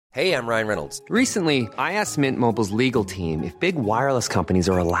Hey, I'm Ryan Reynolds. Recently, I asked Mint Mobile's legal team if big wireless companies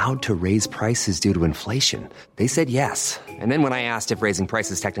are allowed to raise prices due to inflation. They said yes. And then when I asked if raising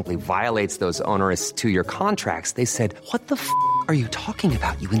prices technically violates those onerous two-year contracts, they said, "What the f*** are you talking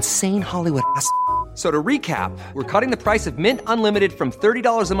about, you insane Hollywood ass?" So to recap, we're cutting the price of Mint Unlimited from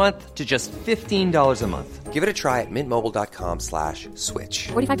 $30 a month to just $15 a month. Give it a try at mintmobile.com/switch.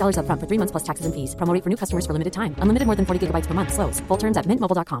 $45 up front for 3 months plus taxes and fees. Promo rate for new customers for limited time. Unlimited more than 40 gigabytes per month. Slows full terms at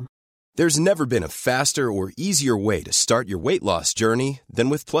mintmobile.com. There's never been a faster or easier way to start your weight loss journey than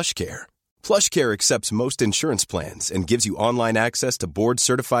with PlushCare. PlushCare accepts most insurance plans and gives you online access to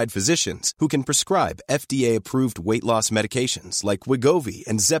board-certified physicians who can prescribe FDA-approved weight loss medications like Wegovy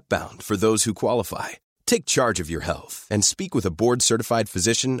and Zepbound for those who qualify. Take charge of your health and speak with a board-certified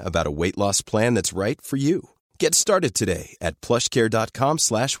physician about a weight loss plan that's right for you. Get started today at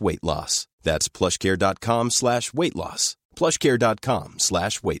plushcare.com/weight loss. That's plushcare.com/weight loss.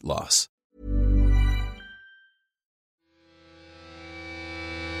 plushcare.com/weight loss.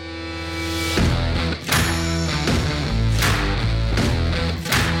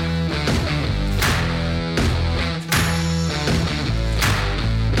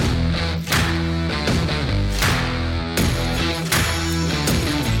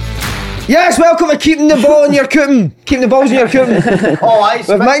 Yes, welcome to Keeping the Ball in Your Cootin'. Keeping the balls in your cootin'.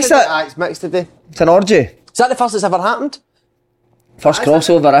 We've mixed it. It's mixed today. It's an orgy. Is that the first that's ever happened? First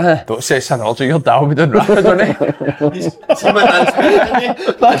crossover, Don't say it's an orgy, your dad will be doing rapid, don't he?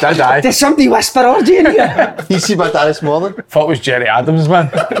 Did somebody whisper orgy in here? You see my dad this morning? Thought it was Jerry Adams, man.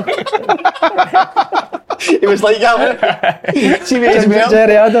 He was like that. See me as well.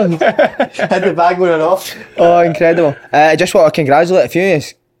 Jerry Adams. Had the bag going off. Oh, incredible. I just want to congratulate a few of you.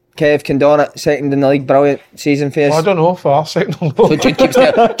 Kev Condona, second in the league, brilliant season for us. Well, I don't know if we're second in the league.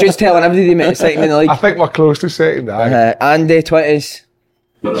 So Jude's telling everybody mate, second in the league. I think we're close to second, aye. Andy, 20s.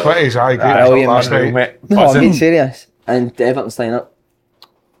 20s, aye, good Brilliant, last man. night. No, I'm being serious. And Everton's line up.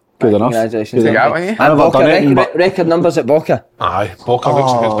 Good enough. Congratulations. Good enough. And Boca, record numbers at Boca. Aye, Boca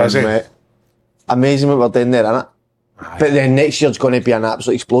looks a bit busy. Mate. Amazing what we're doing there, innit? But then next year's going to be an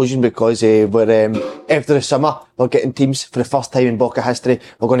absolute explosion because we're after the summer we're getting teams for the first time in Boca history.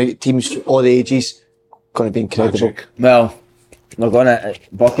 We're going to get teams all the ages. Going to be incredible. Magic. Well, we're going to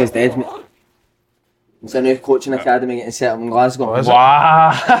Boca's dead, mate. It's a new coaching academy getting set up in Glasgow.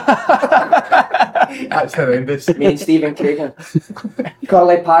 Wow. That's horrendous. Me and Stephen Cragen.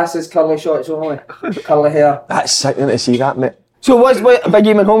 Curly passes, curly shots only. Curly hair. That's sickening to see that, mate. So Big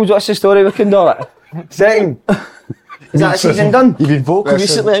Eamon Holmes, what's the story with Condora? Second. Is that a season done? You've been vocal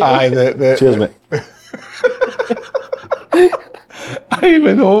recently. Aye, Cheers, mate.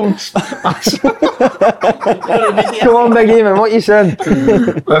 Eamon Holmes. Come on, Big Eamon, what you saying?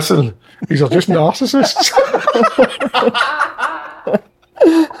 Listen, these are just narcissists.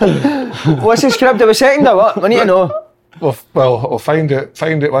 What's the script of a second or what? We need to know. We'll find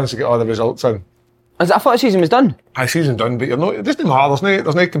it once we get all the results in. I thought the season was done. Aye, season done, but it doesn't matter.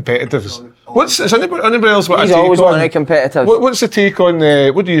 There's no competitives. Is anybody else got a He's take always on? wanting to be competitive. What's the take on?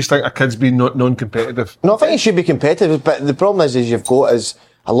 What do you think a kid's being non-competitive? No, I think it should be competitive, but the problem is you've got is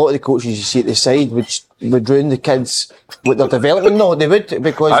a lot of the coaches you see at the side would ruin the kids with their development. No, they would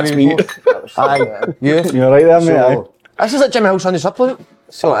because That's me. Aye, you. You're right there, mate. Aye. This is like Jimmy Hill Sunday supplement.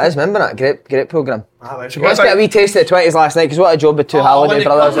 So it is, remember that great programme. Let's Let's get a wee taste of the 20s last night, because what a job the two Halliday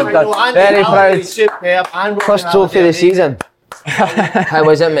brothers have done. Very proud. First trophy of the season. How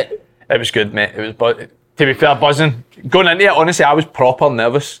was it, mate? It was good, mate. It was, to be fair, buzzing. Going into it, honestly, I was proper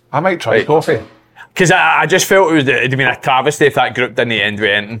nervous. I might try coffee. Because I just felt it'd have been a travesty if that group didn't end with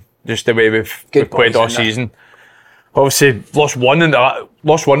anything. Just the way we've played all season. Obviously, lost one at the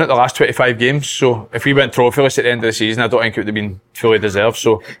last 25 games. So if we went trophyless at the end of the season, I don't think it would have been fully deserved.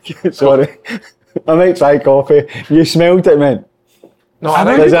 So sorry, I might try coffee. You smelled it, man. No, I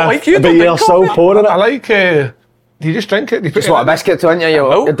like you. But you're still pouring it. I like. Do you just drink it? You just want a biscuit, don't you?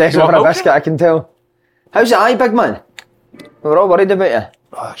 You're desperate for a biscuit, I can tell. How's it, aye, big man? We're all worried about you.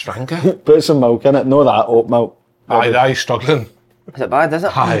 Oh, it's drinking. Put some milk in it. No, that oat milk. Aye, struggling. Is it bad? Is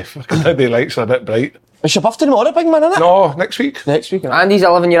it? Aye, the lights are a bit bright. It's your birthday tomorrow, big man, isn't it? No, next week. Next week. Andy's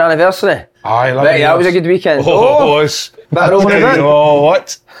 11-year anniversary. Aye, 11 years. That was a good weekend. Oh, it was. Bit of rolling about. Oh,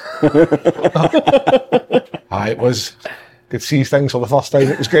 what? Aye, it was. Could see things for the first time.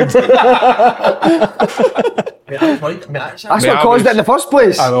 It was good. That's what caused it in the first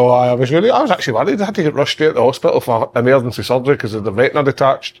place. I know. I was actually worried. I had to get rushed straight to the hospital for emergency surgery because of the retina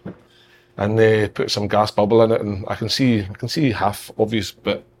detached, and they put some gas bubble in it, and I can see half obvious,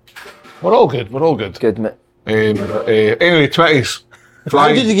 but we're all good. We're all good. Good, mate. Anyway, 20s. How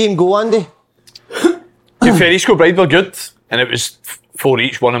did the game go, Andy? The Ferrisco Bride were good, and it was 4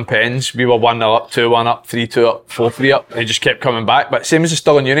 each, one in pens. We were 1-0 up, 2-1 up, 3-2 up, 4-3 up. They just kept coming back. But same as the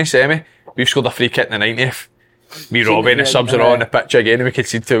Stirling Uni semi, we've scored a free kick in the 90th. Me, Robbie, and the subs are on the pitch again, and we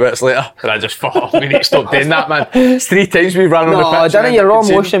concede 2 minutes later. And I just thought, we need to stop doing that, man. It's 3 times we ran on the pitch. No, you're wrong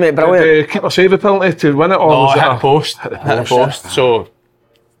motion, mate. Brilliant. Did keeper save a penalty to win it, or No, was hit it the post. Hit the post. So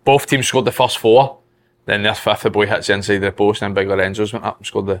both teams scored the first 4. Then their 5th, the boy hits the inside of the post, and then Big Lorenzo's went up and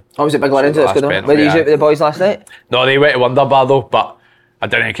scored the. Oh, was it Big Lorenzo that scored them? Were you out with the boys last night? No, they went to Wonderbar though, but I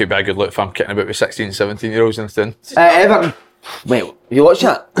didn't think it'd be a good look if I'm kicking about with 16, 17 year olds in the town. Everton. Wait, you watched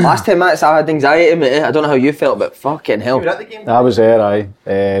that? Last 10 minutes I had anxiety, mate. I don't know how you felt, but fucking hell. You were at the game? I was there,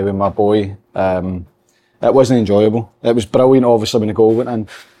 with my boy. It wasn't enjoyable. It was brilliant, obviously, when the goal went in.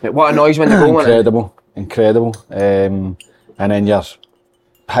 But what a noise when the goal went in. Incredible. And then you're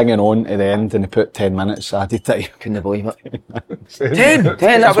hanging on to the end and they put 10 minutes added time. Couldn't believe it. 10?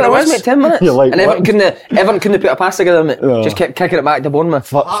 That's what it was, mate. 10 minutes. You're like, and Everton couldn't put a pass together, mate. No. Just kept kicking it back to Bournemouth.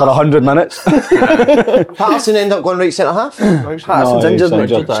 For 100 minutes. Patterson ended up going right centre half. Patterson's injured.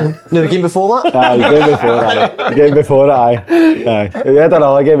 No, the game before that? Aye, the game before that, aye. We had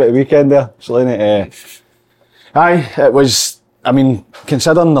another game at the weekend there. It was, I mean,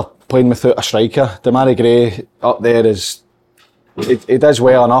 considering they're playing without a striker, Demarai Gray up there is, he does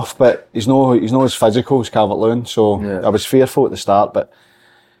well enough, but he's not as physical as Calvert-Lewin, so I was fearful at the start, but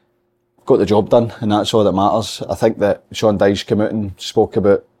got the job done, and that's all that matters. I think that Sean Dyche came out and spoke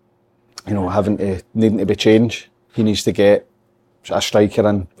about, needing to be changed. He needs to get a striker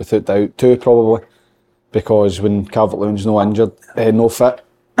in, without doubt, 2 probably, because when Calvert-Lewin's no injured, no fit,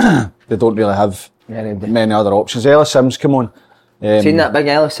 they don't really have many other options. Ellis Sims came on. Seen that big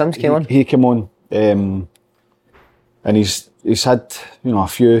Ellis Sims came on? He came on, and he's had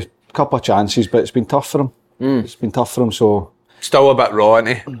a couple of chances, but it's been tough for him. It's been tough for him. So still a bit raw, isn't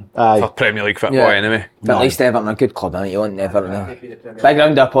he? Aye. For Premier League football, anyway. But at least Everton are a good club, innit? You want Everton. Big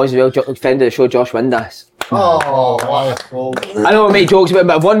round of applause as well. Friend of the show, Josh Windass. I know we make jokes about it,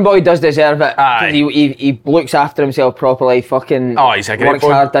 but if one boy does deserve it, he looks after himself properly. Fucking he's a great works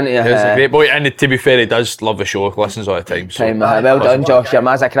boy. hard, doesn't he? He's a great boy, and to be fair, he does love the show. Listens all the time. So. Well done, Josh. Your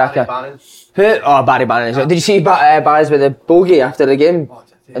man's a cracker. Who? Oh, Barry Bannon. Did you see Barry's with the bogey after the game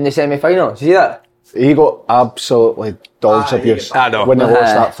in the semi-final? Did you see that? He got absolutely dog's abuse when they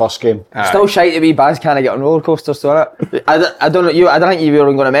lost that first game. Still shite to be Baz can't get on roller coasters, so innit? I don't know. I don't think you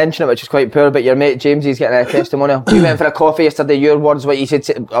were going to mention it, which is quite poor. But your mate James, he's getting a testimonial. You went for a coffee yesterday. Your words, what you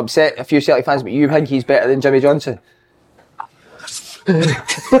said, upset a few Celtic fans, but you think he's better than Jimmy Johnson. There's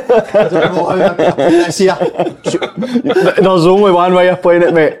only one way of playing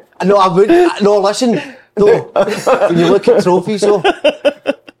it, mate. No, I wouldn't. No, listen. No, when you look at trophies, though.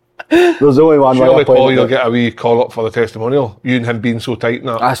 There's only one way Surely, of playing Paul, it. you'll get a wee call up for the testimonial. You and him being so tight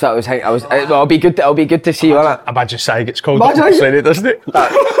now. That's what I was thinking. It'll be good to see, won't it? Imagine Si gets called up, doesn't it?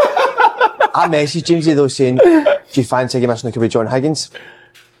 I messaged Jamesy though saying, do you fancy giving us a look with John Higgins?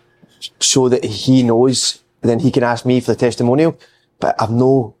 So that he knows, then he can ask me for the testimonial. But I've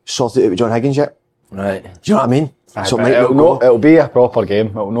no sorted it out with John Higgins yet. Right. Do you know what I mean? So it'll be a proper game.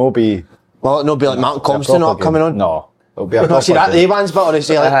 It'll not be... Well, it'll not be like Martin Compston not coming on? No. It'll be a proper see that the A-Man's bit, or is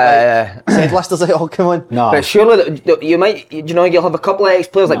he like said listers like, oh, come on. No. But surely you might, you'll have a couple of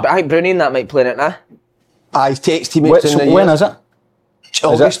ex-players, like, but I think Brownie and that might play in it now. His teammates in the when is it?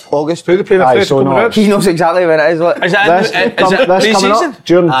 August. Who they play the Atletico? He knows exactly when it is. Look. Is it pre-season?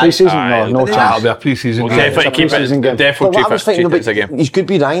 During pre-season? No chance. That'll be a pre-season game. Definitely keep it. Definitely treat it as a game. He's good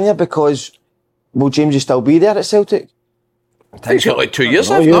be lying there because will Jamesy still be there at Celtic? I think he's got like 2 years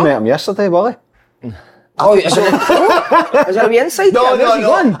left. You met him yesterday, Willie. Oh, is that a wee inside?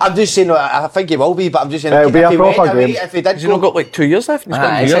 No. I'm just saying, I think he will be, but I'm just saying, it'll be a proper game. If he did, he's not got like 2 years left. He's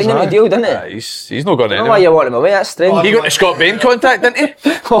got signed a new deal, didn't he? He's not gone anywhere. Why you want him away? That's strange. He got the Scott Bain contact, didn't he?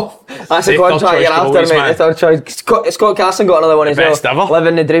 That's a contract you're after, mate. The third choice. Scott Carson got another one as well. Best ever.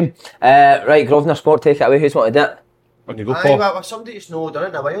 Living the dream. Right, Grosvenor Sport, take it away. Who's wanted it? On you go, Paul. Somebody who's not done it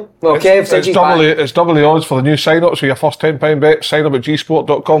in a while. Well, Kev said it's double the odds for the new sign-up, so your first £10 bet, sign up at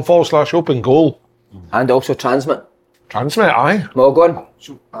gsport.com/open goal. And also Transmit. Transmit, aye. Well, go on.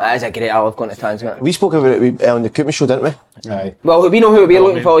 That is a great, I love going to Transmit. We spoke about it on the Cooper show, didn't we? Aye. Well, we know who we're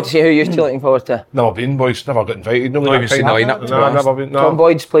looking forward to see, who you're still looking forward to. Never been, boys. Never got invited. Not even seen the lineup. No, never been. Tom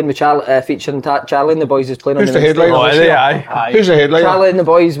Boyd's playing with featuring Charlie and the boys is playing Who's on the headliner? Aye. Who's the headliner? Charlie and the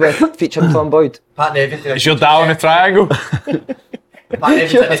boys with featuring Tom Boyd. Pat Nevins. Is your dad on the triangle? Pat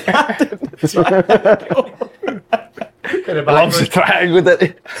Nevins. Loves the triangle, doesn't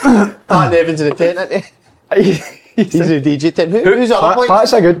he? Pat Nevins in the tent, isn't he? He's in the DJ tent. Who's the other boy?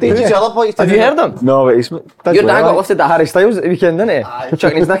 Pat's a good DJ. Who's the other boy? Have you heard him? No, but he's... Your dad got lifted at Harry Styles at the weekend, didn't he?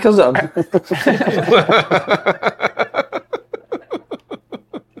 Chucking his knickers at him.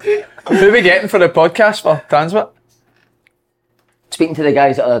 Who are we getting for the podcast for Transmit? Speaking to the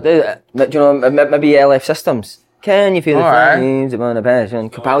guys that are, do you know, maybe LF Systems. Can you feel the flames upon the passion?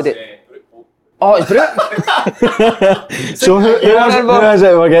 Capaldi. Oh, it's Brooke. So who is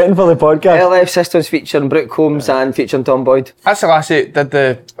it we're getting for the podcast? LF Systems featuring Brooke Combs and featuring Tom Boyd. That's the last that did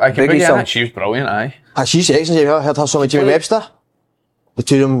the I Can Boogie Boogie song. in it. She was brilliant, aye. She's excellent. Have you heard her song with Jimmy Webster? The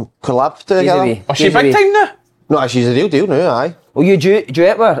two of them collabed together. Oh, she big time now? No, she's a real deal now, aye. Oh, you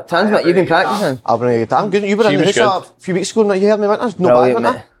duet with Transmit, you've been practising. I've been guitar. Good. You were She in the was house a few weeks ago, you heard me, weren't you? No bad, Brilliant,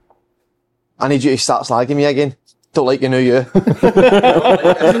 weren't mate. I need you to start slagging me again. Don't like you now, you.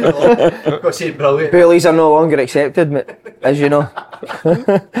 Bullies are no longer accepted, mate, as you know.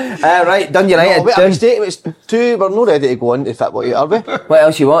 Right, done United. No, wait, I mistake. It's two. We're not ready to go into football yet, are we? What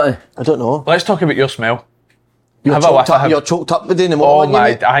else you want? I don't know. Let's talk about your smell. You're Have a choked whiff. up. You're choked up within the Oh morning. my,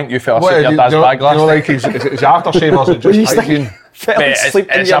 I think you fell What, asleep your dad's bag last night. like his aftershave or is it just hygiene? Mate,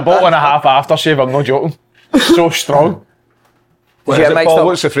 it's a bottle and a half aftershave, I'm not joking. So strong. What you is get it, mixed Paul? up?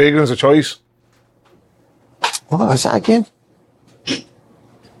 What's the fragrance of choice? What is that again?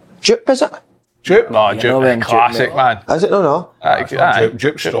 Jupe, is it? Jupe? No, know Jupe, them classic, Jupe, man. Is it? No. Jupe,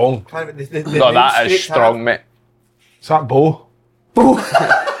 Jupe's strong. No, that is strong, mate. Is that Bo?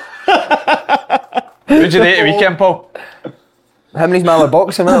 Who'd you date the weekend, Paul? Him and his mama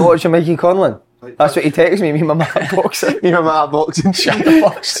boxing, mate, watching Mikey Conlon. That's what he texts me and my mama boxing. Me and my boxing.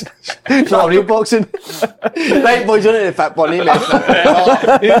 Not real boxing. Right, boys, you're in the fit bunny, mate.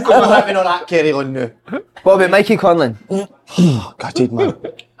 Let me know that carry on now. What about Mikey Conlon? Oh, gutted, man.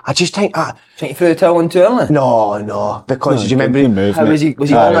 I just think Think you threw the towel in too early? No, because do you remember move, How mate. was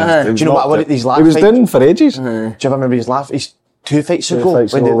he on that? Do you know what I wanted these last He was fights? doing for ages. Do you ever remember his last? His 2 fights Two ago.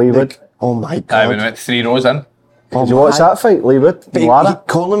 fights when ago, Lee Wood. Oh my Aye, god. we went 3 rows in. Did you watch that fight, Lee Wood? But Lara?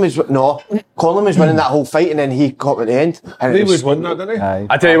 Conlon was winning that whole fight and then he caught me at the end. And He it was winning that, didn't he? Aye.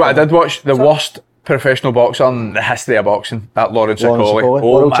 I tell you what, I did watch the worst professional boxer in the history of boxing, that Lawrence Lawrence Okolie. Okolie,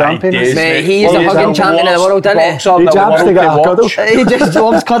 Oh world my champion. days, Mate, he is He the hugging the champion of the worst world, isn't he? boxer He in the jabs to world get a watch. cuddle. He just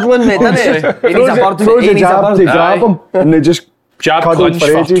loves cuddling, mate, doesn't he? He needs a bird. Throws He a needs a jab, bird. they grab him, and they just Jab cuddled clinch for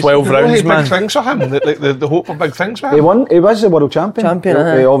for ages. 12 Really rounds, big man. things for him. The hope for big things for him. He was the world champion.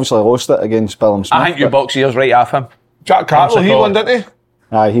 Champion, He obviously lost it against Billum Smith. I think your but- box ears right off him. Jack Cartle, he won, didn't he?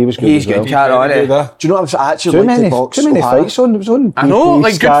 Aye, he was good. He's as well. good, Carl, do you know what I was actually Too like to many, box? too many O'Hara? fights on. It was on. I know, BT,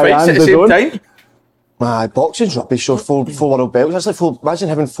 like good Sky fights at and the same DAZN. time. Boxing's rubbish. So four world belts. That's like imagine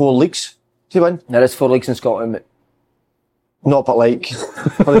having 4 leagues to win. There is 4 leagues in Scotland, mate. Not but like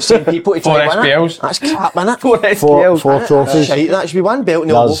for the same people to 4 try to win it. SPLs. That's crap, innit? 4 Four trophies. Shite, that should be 1 belt and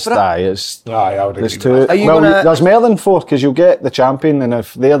they'll go There's, for it. aye, it's, Aye, I would there's agree 2. with Are you Well, gonna- there's more than 4 because you'll get the champion, and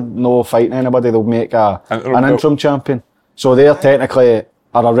if they're no fighting anybody, they'll make an interim champion. So they're technically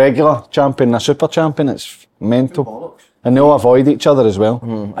are a regular champion, a super champion. It's mental, and they'll avoid each other as well.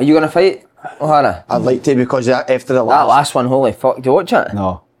 Are you going to fight O'Hara? I'd like to because after the That last. last one, holy fuck. Do you watch it?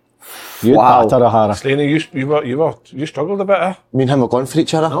 No, you'd Wow. batter O'Hara. Slaney, you struggled a bit, eh? Me and him were going for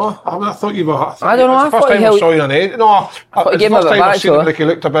each other. No, I thought you were. I don't know, I It's the first thought he time I held- saw you on edge. No, he it's the gave him a first bit time I've back, seen though. him like he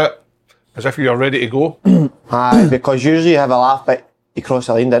looked a bit as if you were ready to go. Aye, because usually you have a laugh, but he crossed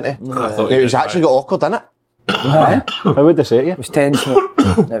the line, didn't he? I thought It was actually got awkward, didn't it? How would they say to you? It was tense, mate.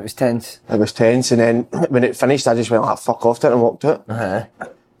 It was tense. It was tense, and then when it finished, I just went like, fuck off to it and walked out.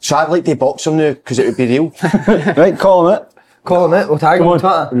 So I'd like to box him now because it would be real. Right, call him it. Call him, mate. We'll tag him on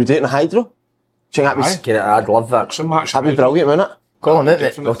Twitter. We would do it in a hydro. Do you think that was, Get it, I'd love that. Some match. that'd be brilliant, wouldn't it? Call him,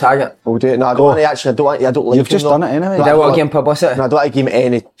 mate. We'll tag it. We'll do it. No, I don't want to actually, I don't like You've him, just though. done it anyway. No, They I want don't- to give him publicity. No, I don't like to give him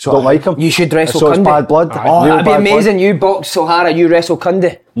any sort Don't of- like him. You should wrestle So it's Cundy. bad blood. Oh, Real that'd be bad blood. amazing. You box O'Hara, you wrestle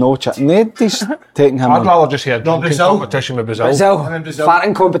Cundy. No chance. Nobody's taking him I'd on. rather just hear drinking competition with Brazil. Brazil.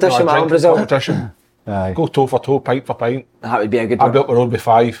 Farting competition, No, man, drinking Brazil. competition. Aye. Go toe for toe, pint for pint. That would be a good I'd one. be up the road with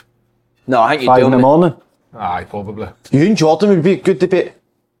 5. No, I think you'd 5 do in the him. morning. Aye, probably. You and Jordan would be a good debate.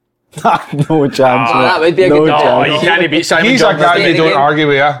 No chance. Oh, mate. that would be a no good No, chance. you can't beat Simon He's a Jordan. guy Stay you in the don't game. argue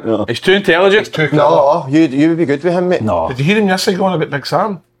with, yeah. He's too intelligent. No, you would be good with him, mate. No. Did you hear him yesterday going about Big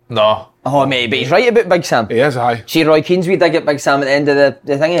Sam? No. Oh, mate, but he's right about Big Sam. He is, aye. See, Roy Keane's we dig at Big Sam at the end of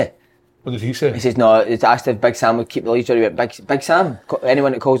the thingy. What did he say? He says, no, it's asked if Big Sam would keep the lead. He went, Big Sam?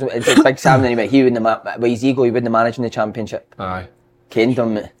 Anyone that calls him, it says Big Sam, then he went, he wouldn't, with his ego, he wouldn't managing the championship. Aye. Kane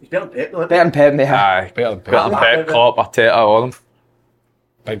done, mate. He's better than Pep, though. Better than Pep, mate. Aye. Better than Better than Pep. Pep, Klopp, Arteta, all of them.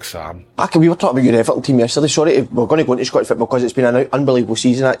 Big Sam. We were talking about your Everton team yesterday. Sorry, we're going to go into Scottish football because it's been an unbelievable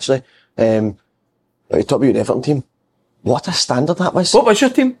season, actually. We talked about your Everton team. What a standard that was. What was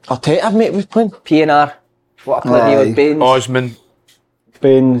your team? Arteta, mate, was playing. PNR. What a player he was. Baines. Osman.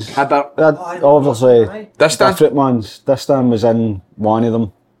 Baines. Hibbert. Obviously, This time? different ones. This time was in one of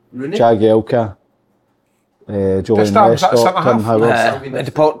them. Jagielka. Julian Westcott, Tim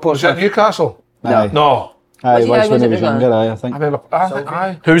Howard. Was it Newcastle? No. No. Aye, it was when he was younger, I think. I remember.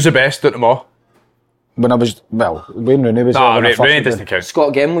 Aye. Who was the best out of them all? When I was, Wayne Rooney was No, there. Rooney doesn't count.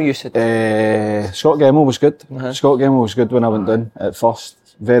 Scott Gemmell, you said. Scott Gemmell was good. Scott Gemmell was good when I went down at first.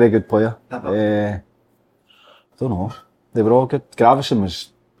 Very good player. Don't know. They were all good.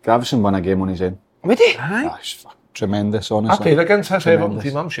 Gravison won a game on his own. Would he? He's tremendous, honestly. I played against his Everton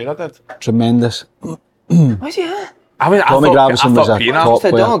team, I'm sure I did. Tremendous. Was he? Tommy Gravison was a top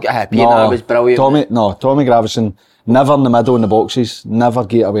player. Pienaar was brilliant. Tommy Gravison, never in the middle in the boxes, never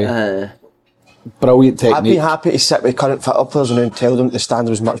get away. Brilliant technique. I'd be happy to sit with current fit-up players and tell them that the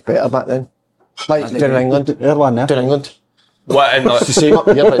standard was much better back then. Like down in England. Down in England. What in It's the same up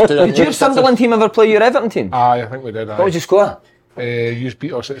here, but Did your Sunderland team ever play your Everton team? Aye, I think we did. What was your score? You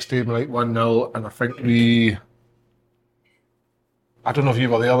beat us at the stadium like 1-0, and I think I don't know if you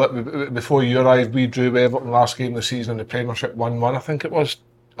were there, but before you arrived, we drew Everton last game of the season in the Premiership 1-1, I think it was.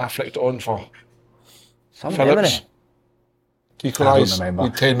 I flicked it on for Phillips. Equalised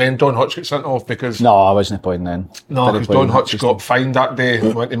with 10 men. Don Hutch got sent off because... No, I wasn't playing then. No, because Don Hutch got fined that day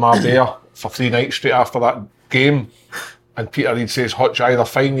and went to Marbella for 3 nights straight after that game. And Peter Reid says, Hutch, either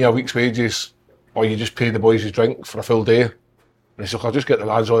fine you a week's wages or you just pay the boys his drink for a full day. And he said, I'll just get the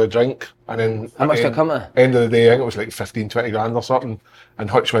lads all the drink. And then... How much did it come to? End of the day, I think it was like 15-20 grand or something. And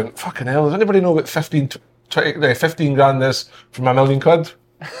Hutch went, fucking hell, does anybody know what 15 grand is from £1 million?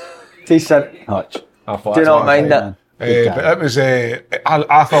 Decent. Hutch. Do not mind it. But it was,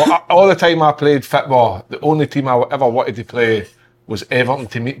 I thought, all the time I played football, the only team I ever wanted to play was Everton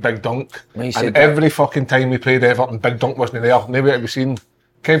to meet Big Dunk. And every fucking time we played Everton, Big Dunk wasn't there. Nobody had we seen.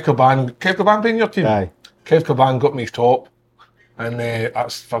 Kev Kilban being your team? Aye. Kev Kilban got me his top. And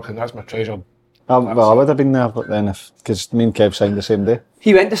that's my treasure. Well, I would have been there, but then because me and Kev signed the same day.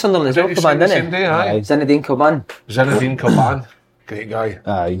 He went to Sunderland as well, Kilban, didn't he? Same day, aye. Zinedine Kilban. Zinedine Kilban. Great guy.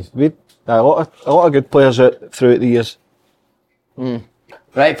 Aye. We a lot of good players out throughout the years.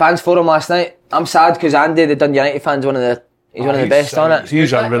 Right, fans forum last night. I'm sad because Andy, the Dundee United fans, one of the best on it.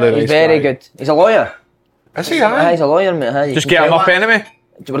 He's a really nice He's very guy. good. He's a lawyer. Is he? Aye. He's a lawyer, mate. Just get him up anyway.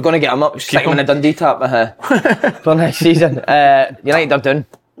 We're going to get him up. Stick him in a Dundee tap for next season. United are down.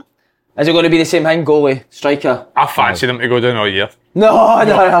 Is it going to be the same thing? Goalie, striker. I fancy them to go down all year. No.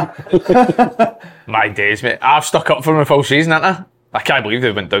 My days, mate. I've stuck up for them the full season, haven't I? I can't believe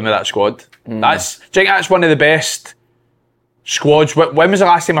they went down with that squad. Do you think that's one of the best squads? When was the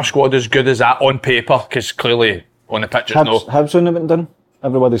last time our squad as good as that on paper? Because clearly on the pitch it's no. Hibs when it went down.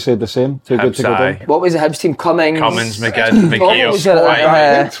 Everybody said the same. Too good to go down. What was the Hibs team? Cummings, McGinn, McGear. Is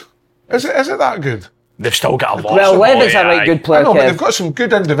it that good? They've still got a lot. Well, Levitt's a right good player. I know, but they've got some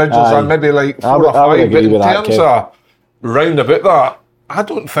good individuals and maybe like 4 or 5. But in terms of round about that, I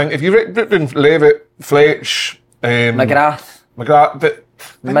don't think if you put in Levitt, Fletch, McGrath,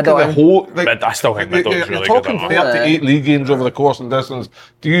 the whole, like, I still think Middleton's really you're good. talking 38 league games over the course and distance.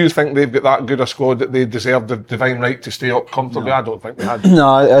 Do you think they've got that good a squad that they deserve the divine right to stay up comfortably? No. I don't think they had.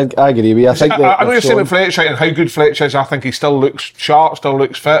 No, I agree with you. I know you're saying with Fletch and how good Fletch is. I think he still looks sharp, still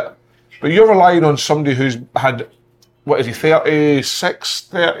looks fit. But you're relying on somebody who's had, what is he, 36?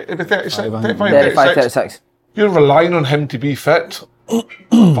 36? You're relying on him to be fit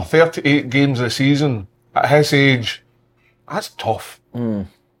for 38 games of the season at his age. That's tough. I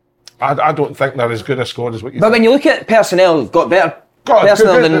don't think they're as good a squad as what you think. But when you look at personnel, got better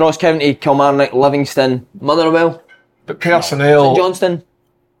personnel than Ross County, Kilmarnock, Livingston, Motherwell. But personnel... St Johnstone.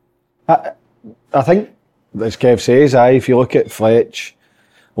 I think, as Kev says, if you look at Fletch,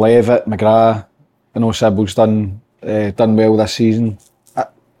 Levitt, McGrath, I know Sybil's done well this season.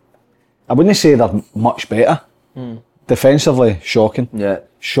 I wouldn't say they're much better. Defensively, shocking. Yeah.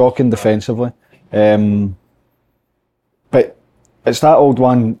 Shocking defensively. But it's that old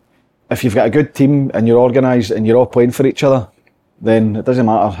one, if you've got a good team and you're organised and you're all playing for each other, then it doesn't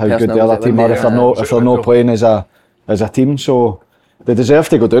matter how good the other team are if they're not playing as a team. So they deserve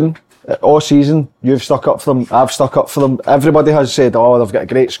to go down. All season, you've stuck up for them, I've stuck up for them. Everybody has said, they've got a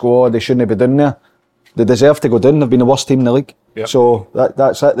great squad, they shouldn't be down there. They deserve to go down, they've been the worst team in the league. Yep. So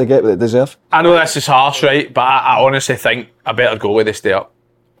that's it, they get what they deserve. I know this is harsh, right, but I honestly think a better goalie they stay up.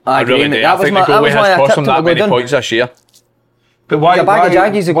 I really do. I think the goalie has cost them that many points this year. But why? The bag of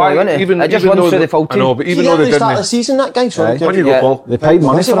Jaggies are going, isn't it? It just runs through the full team. I know, but even though they didn't start the season, that guy. When you go, Paul? They paid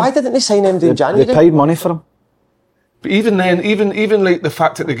money for him. Why didn't they sign him in January? They paid money for him. But even then, even like the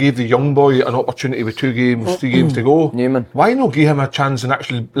fact that they gave the young boy an opportunity with 3 games to go, Newman. Why not give him a chance and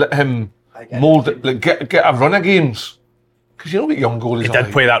actually let him mould it, like get a run of games? Because you know what young goalies are. He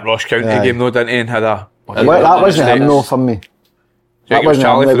did play that Ross County game though, didn't he? And had a... That wasn't him though for me. That wasn't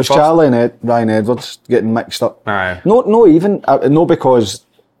him. It was Charlie and Ryan Edwards getting mixed up. Aye. No, even no, because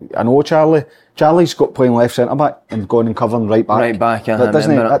I know Charlie. Charlie's got playing left centre back and going and covering right back. Right back, yeah.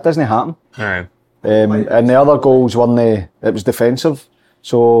 That doesn't happen. Aye. And the other goals it was defensive.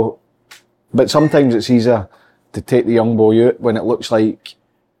 So, but sometimes it's easier to take the young boy out when it looks like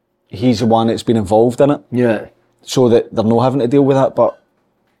he's the one that's been involved in it. Yeah. So that they're not having to deal with that. But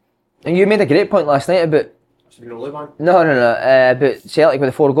and you made a great point last night about about Celtic with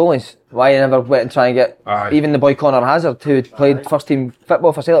the 4 goalies. Why you never went and try and get even the boy Connor Hazard who played first team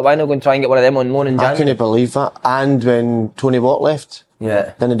football for Celtic? Why not go and try and get one of them on loan in January? I couldn't believe that. And when Tony Watt left,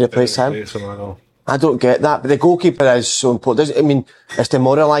 didn't they replace him? I don't get that. But the goalkeeper is so important. I mean, it's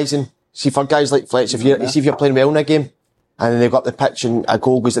demoralising. See, for guys like Fletch, if you're playing well in a game and then they go up the pitch and a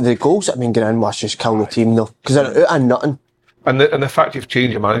goal goes, and the goals that have been getting in must just kill the team though, because they're out of nothing. And the fact you've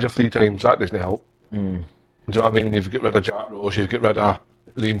changed your manager 3 times, that doesn't help. Do you know what I mean? You've got rid of Jack Ross, you've got rid of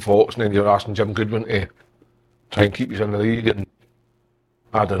Liam Fox, and then you're asking Jim Goodwin to try and keep you in the league. And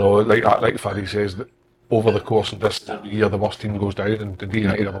I don't know, like Faddy says, that over the course of this year, the worst team goes down, and the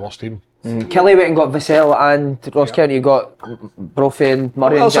United are the worst team. Kelly went and got Vassell and Ross County. You got Brophy and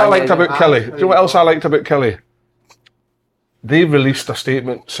Murray. What else I liked about Kelly? Do you know what else I liked about Kelly? They released a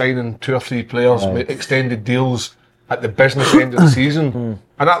statement signing 2 or 3 players, extended deals at the business end of the season.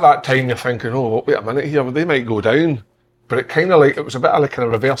 And at that time you're thinking, oh, wait a minute here, they might go down. But it was a bit of like a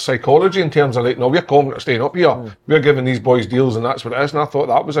reverse psychology in terms of like, no, we're confident of staying up here. We're giving these boys deals and that's what it is. And I thought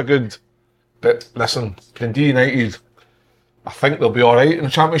that was a good bit. Listen, Dundee United, I think they'll be alright in the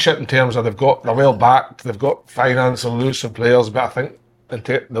Championship in terms of they're well backed, they've got finance and lose some players, but I think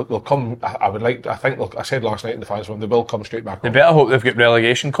they'll come. I said last night in the fans room, they will come straight back. They better hope they've got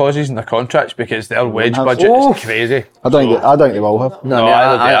relegation clauses in their contracts because their wage budget is crazy. I don't think they will have. No,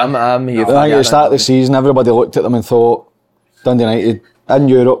 I'm here. I think at the start of the season, everybody looked at them and thought, Dundee United in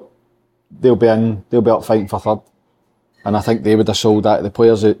Europe, they'll be up fighting for 3rd, and I think they would have sold that to the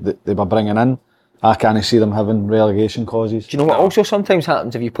players that they were bringing in. I can't see them having relegation clauses. Do you know what also sometimes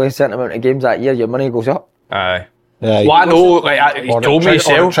happens if you play a certain amount of games that year, your money goes up? Aye. Yeah, well, I know, he told me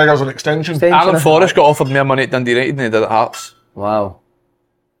himself. Triggers an extension. Alan Forrest got offered more money at Dundee United than he did at Hearts. Wow.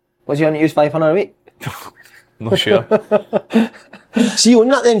 Was he on to use 500 a week? Not sure. See, on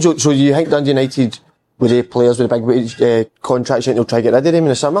that then, Joe, so you think Dundee United, with the players with a big wage contracts, you think they'll try to get rid of them in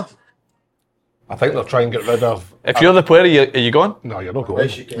the summer? I think they'll try and get rid of... If you're the player, are you gone? No, you're not going.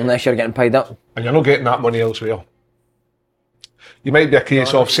 Unless you're getting paid up. And you're not getting that money elsewhere. You might be a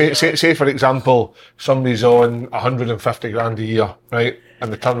case of, say for example, somebody's on 150 grand a year, right?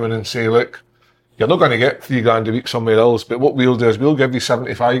 And they turn around and say, look, you're not going to get 3 grand a week somewhere else, but what we'll do is we'll give you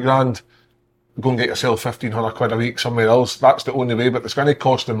 75 grand, go and get yourself 1,500 quid a week somewhere else. That's the only way, but it's going to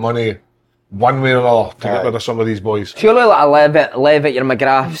cost them money one way or another to get rid of some of these boys. Surely like a Levitt, your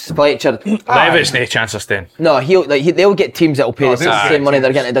McGraths, Fletcher. Levitt's no chance of staying. No, they'll get teams that'll pay the same money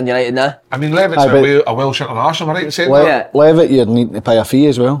they're getting at Dundee United now. I mean, Levitt's a Welsh international, right? In saying that? Levitt, you'd need to pay a fee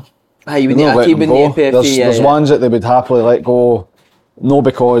as well. You would need a team to pay a fee. There's ones that they would happily let go, no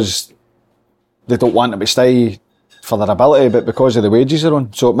because they don't want to be stay for their ability, but because of the wages they're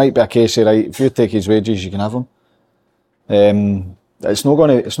on. So it might be a case of, right, if you take his wages, you can have them. It's not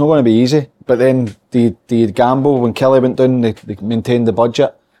going to be easy. But then do you gamble? When Kelly went down, they maintained the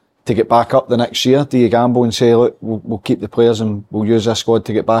budget to get back up the next year. Do you gamble and say, look, we'll keep the players and we'll use this squad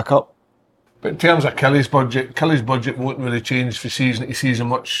to get back up? But in terms of Kelly's budget won't really change from season to season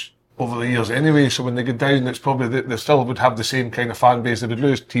much over the years anyway. So when they get down, it's probably they still would have the same kind of fan base. They would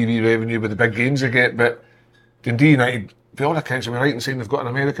lose TV revenue with the big games they get. But Dundee United, by all accounts, am I right in saying they've got an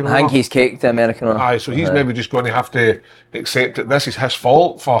American owner? I think he's caked the American owner. Aye, so he's maybe just going to have to accept that this is his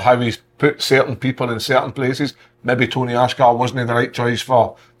fault for how he's put certain people in certain places. Maybe Tony Ashgar wasn't the right choice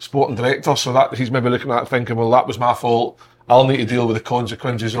for sporting director, so that he's maybe looking at it thinking, well, that was my fault. I'll need to deal with the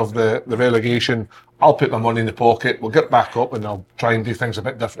consequences of the relegation. I'll put my money in the pocket. We'll get back up and I'll try and do things a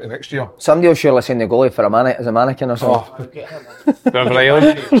bit differently next year. Somebody will surely send the goalie for as a mannequin or something. River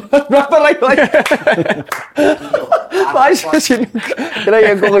Island. River Island. Imagine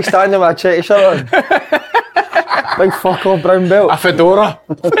a goalie standing with a Chetty shirt on. Big fuck off brown belt. A fedora.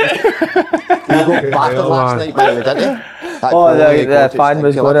 You got battered last night by the didn't you? The fan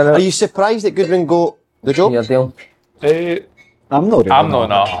was going in it. Are you surprised that Goodwin got the job? Your deal. I'm not.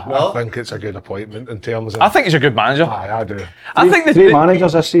 I think it's a good appointment in terms of... I think he's a good manager. Aye, I do. I think three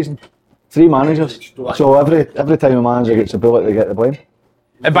managers this season. 3 managers. So every time a manager gets a bullet, they get the blame.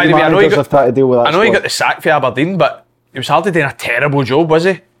 And by the way, I know he got the sack for Aberdeen, but he was hardly doing a terrible job, was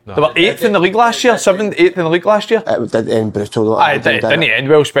he? No. They were 8th in the league last year, 7th, 8th in the league last year. It did end brutal. It didn't end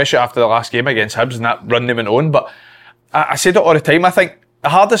well, especially after the last game against Hibs and that run they went on, but I said it all the time. I think the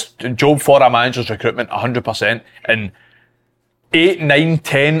hardest job for a manager's recruitment, 100%, and 8, 9,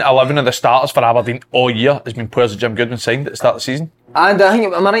 10, 11 of the starters for Aberdeen all year has been players that Jim Goodwin signed at the start of the season. And I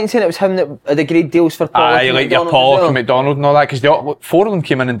think, am I right in saying it was him that had agreed deals for Pollock? Aye, like your Pollock and McDonald and all that, because 4 of them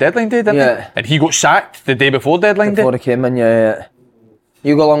came in deadline day, didn't they? And he got sacked the day before deadline day. Before he came in, yeah.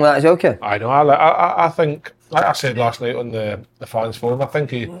 You go along with that as well, Kev? I know. I think, like I said last night on the fans forum, I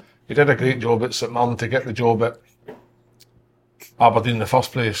think he did a great job at St Mirren to get the job at Aberdeen in the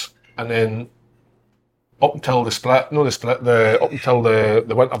first place, and then up until up until the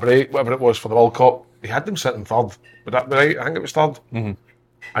winter break, whatever it was for the World Cup, he had them sitting third. Would that be right? I think it was third. And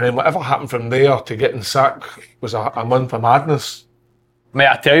then whatever happened from there to getting sacked was a month of madness. Mate,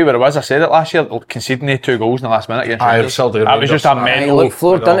 I tell you what it was. I said it last year, conceding 2 goals in the last minute against Rangers. That was just a mental.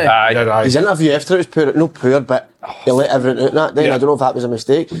 Floored, didn't it? His interview after it was poor, no poor, but he let everything out that day. I don't know if that was a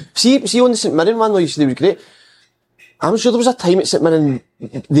mistake. See on the St Mirren one though, you said he was great. I'm sure there was a time at St Mirren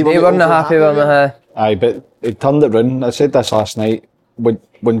they weren't happy with him. Aye, but he turned it round. I said this last night.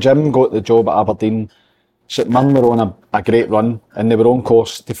 When Jim got the job at Aberdeen, St Mirren were on a great run and they were on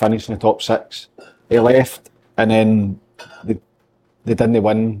course to finish in the top 6. He left and then they didn't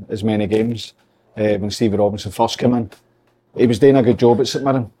win as many games when Stevie Robinson first came in. He was doing a good job at St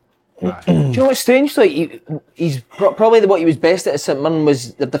Mirren. Do you know what's strange? Like he's probably what he was best at St Mirren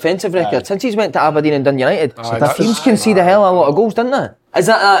was the defensive record. Since he's went to Aberdeen and done United, teams concede a hell of a lot of goals, didn't they? Is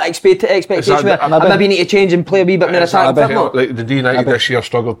that an expectation where maybe you need to change and play a wee bit more attack football? Like the United this year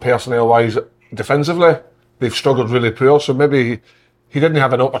struggled personnel-wise defensively. They've struggled really poor, so maybe he didn't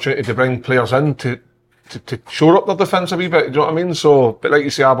have an opportunity to bring players in to shore up their defence a wee bit. Do you know what I mean? So, but like you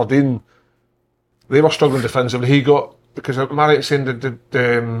say, Aberdeen, they were struggling defensively. He got, because am I right saying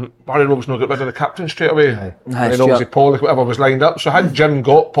that Barry Robson got rid of the captain straight away? And then obviously Pollock, whatever was lined up. So had Jim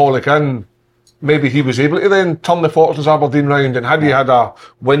got Pollock in, maybe he was able to then turn the fortunes Aberdeen round, and had he had a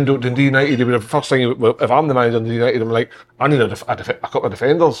window to Dundee United, he would have, first thing, if I'm the manager of Dundee United, I'm like, I need a couple of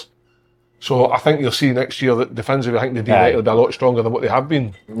defenders. So I think you'll see next year that defensively, I think Dundee United will be a lot stronger than what they have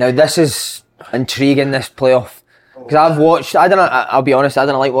been. Now this is intriguing, this playoff, because I've watched, I'll be honest, I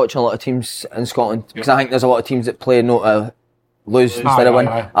don't like watching a lot of teams in Scotland, because I think there's a lot of teams that play not to lose instead of win.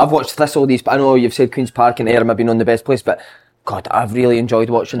 I've watched Thistle I know you've said Queen's Park and Ayr maybe not the best place, but God, I've really enjoyed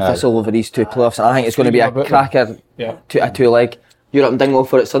watching Thistle over these 2 playoffs, and I think it's going to be a cracker, a 2-leg. You're up in Dingwall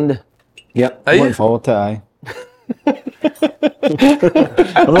for it Sunday? Yep, I'm looking forward to it, aye.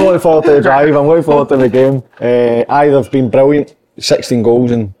 I'm not looking forward to the drive, I'm looking forward to the game. They've been brilliant, 16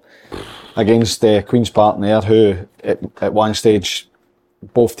 goals against Queen's Park and Ayr, who at one stage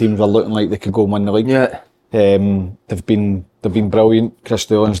both teams were looking like they could go and win the league. They've been brilliant. Chris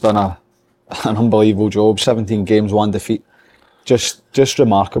Doolan's done an unbelievable job. 17 games, 1 defeat, just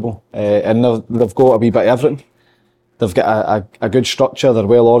remarkable. And they've got a wee bit of everything. They've got a good structure. They're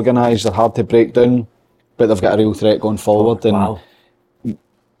well organised. They're hard to break down, but they've got a real threat going forward. And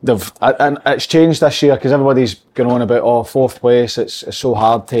it's changed this year because everybody's going on about 4th place. It's so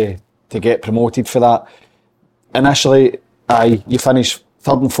hard to get promoted for that. Initially, you finish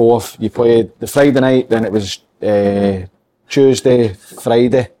 3rd and 4th. You played the Friday night, then it was Tuesday,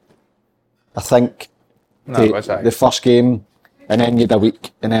 Friday, I think. The first game, and then you had a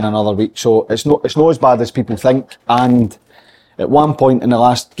week, and then another week. So it's not as bad as people think. And at one point in the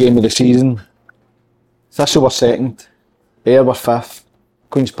last game of the season, Thistle were 2nd, Ayr were 5th,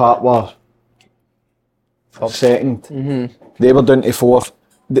 Queen's Park were 2nd. They were down to 4th.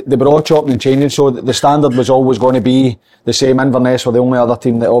 They were all chopping and changing, so the standard was always going to be the same. Inverness were the only other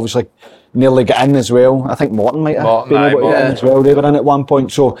team that obviously nearly got in as well. I think Morton might have been able to get in as well. They were in at one point,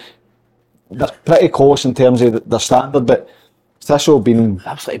 so they're pretty close in terms of their standard, but Thistle have been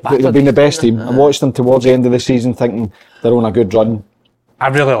the best team. I watched them towards the end of the season thinking they're on a good run. I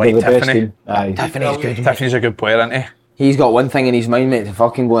really like Tiffany. Tiffany's good. Tiffany's a good player, isn't he? He's got one thing in his mind, mate, to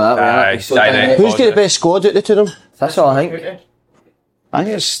fucking go that way. Who's got the best squad out of the 2 of them? Thistle, I think. Do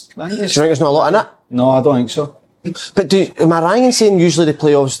you think there's not a lot in it? No, I don't think so. But am I right in saying usually the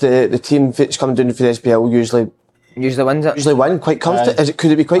playoffs, the team that's coming down for the SPL usually wins it? Usually win quite comfortably.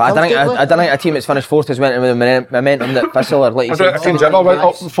 Could it be quite comfortable? I don't think a team that's finished 4th has went in with the momentum that Thistle are, like you said. Teams ever went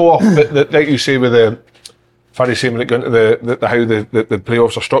up and 4th, but like you say with the Ferry saying when it got into how the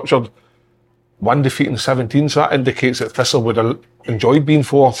playoffs are structured, 1 defeat in 17, so that indicates that Thistle would have enjoyed being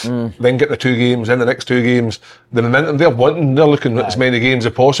 4th, then get the 2 games, then the next 2 games. The momentum they're looking at as many games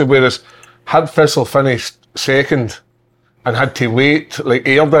as possible, whereas had Thistle finished 2nd and had to wait like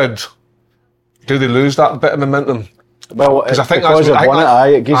Ayr did, do they lose that bit of momentum? Well, I think because they've won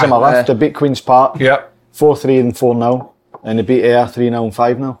it, it gives them a lift to beat Queen's Park. 4-3 and 4-0. and they beat Ayr 3-0 and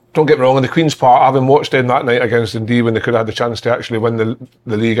 5-0. Don't get me wrong, in the Queen's Park, having watched them that night against Dundee when they could have had the chance to actually win the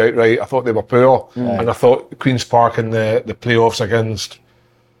league outright, I thought they were poor. And I thought Queen's Park in the playoffs against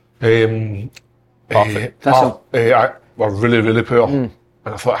were really, really poor. And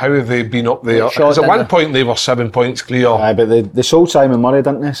I thought, how have they been up there? Because at one point they were 7 points clear. Aye, but they sold Simon Murray,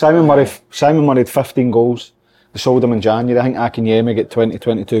 didn't they? Simon Murray had 15 goals. They sold him in January. I think Akinyemi got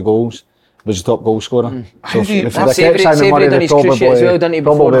 22 goals. Was the top goal scorer. So if they kept Simon Murray, they probably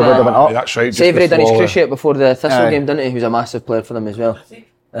would have went up. That's right. Savoury done his cruciate before the Thistle game, didn't he? He was a massive player for them as well.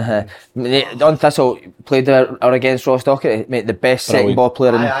 On Thistle, played or against Ross Docherty, mate, the best second ball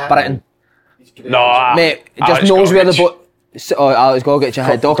player in Britain. No, mate, just knows where the ball. Alex Gogic,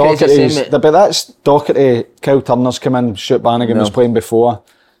 Docherty's the same, mate. But that's Docherty. Kyle Turner's come in. Stuart Bannigan was playing before.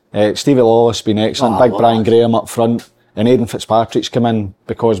 Stevie Lawless been excellent. Big Brian Graham up front. And Aidan Fitzpatrick's come in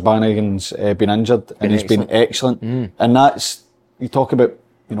because Bannigan's been injured, and he's been excellent. And that's, you talk about,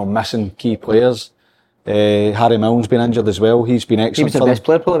 missing key players. Harry Milne's been injured as well. He's been excellent. He was the best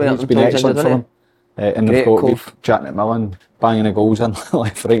player probably. He's been excellent for them. And they've got Jack McMillan banging the goals in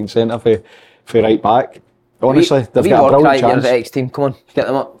left, right, and centre for right back. Honestly, they've got a brilliant chance. Your ex-team, come on, get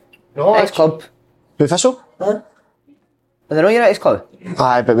them up. No, ex-club. Who, Thistle? Are they not your ex-club?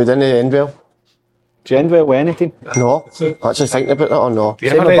 Aye, but we didn't end well. Do you end well with any team? No. Actually thinking about it or no? Do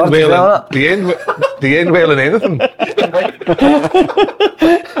you ever end well in anything?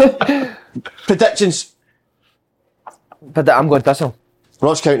 Predictions. I'm going Thistle.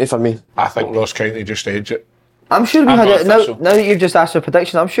 Ross County for me. I think Ross County just edge it. I'm sure we had it. Now that you've just asked for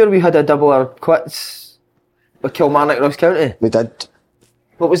predictions, I'm sure we had a double or quits with Kilmarnock Ross County. We did.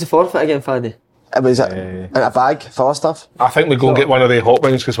 What was the forfeit again, Friday? It was in a bag full of stuff. I think we go and get one of the hot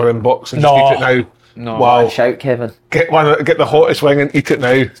wings because we're in box and just eat it now. No. Wow. Shout, Kevin. Get the hottest wing and eat it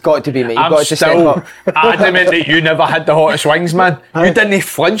now. It's got to be, mate. You've I'm got to step still up. adamant that you never had the hottest wings, man. You didn't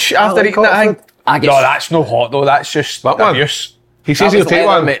flinch after eating that thing. No, that's no hot though. That's just abuse. He says he'll take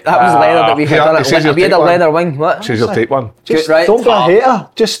one. Mate. That was leather that we had. We had a leather wing. What? He says he'll take one. Just don't be a hater.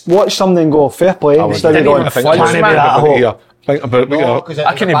 Just watch something go fair play instead of going flinch, man. Think about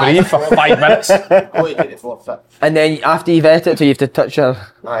I can't breathe for 5 minutes. And then after you vet it, so you have to touch her.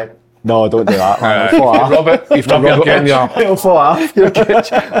 No, don't do that, man. Robert, you've done your good.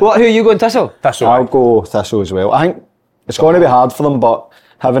 Who are you going, Thistle? I'll go Thistle as well. I think it's going to be hard for them, but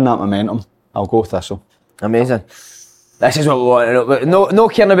having that momentum, I'll go Thistle. Amazing. This is what we want to know. But no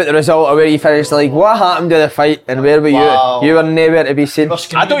caring about the result or where you finished the league. What happened to the fight and where were you? You were nowhere to be seen.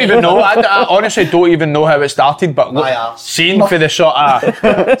 I don't even know. I honestly don't even know how it started. But look, seeing for the sort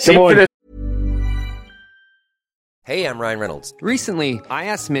of. Hey, I'm Ryan Reynolds. Recently, I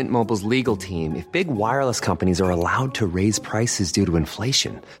asked Mint Mobile's legal team if big wireless companies are allowed to raise prices due to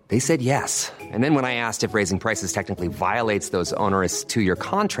inflation. They said yes. And then when I asked if raising prices technically violates those onerous 2-year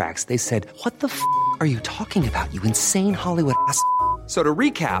contracts, they said, "What the f*** are you talking about, you insane Hollywood ass?" So to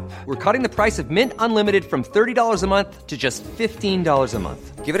recap, we're cutting the price of Mint Unlimited from $30 a month to just $15 a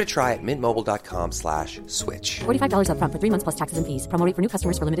month. Give it a try at mintmobile.com/switch. $45 up front for 3 months plus taxes and fees. Promo rate for new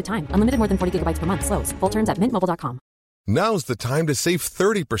customers for limited time. Unlimited more than 40 gigabytes per month. Slows full terms at mintmobile.com. Now's the time to save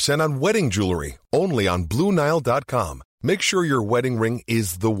 30% on wedding jewelry, only on BlueNile.com. Make sure your wedding ring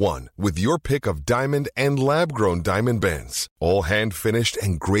is the one with your pick of diamond and lab-grown diamond bands, all hand-finished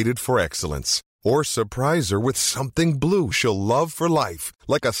and graded for excellence. Or surprise her with something blue she'll love for life,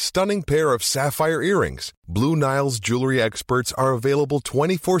 like a stunning pair of sapphire earrings. Blue Nile's jewelry experts are available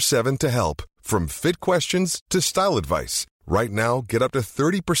 24/7 to help, from fit questions to style advice. Right now, get up to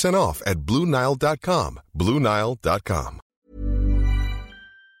 30% off at BlueNile.com. BlueNile.com.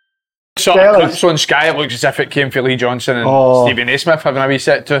 Sort of clips on Sky, it looks as if it came for Lee Johnson and Stephen Naismith having a wee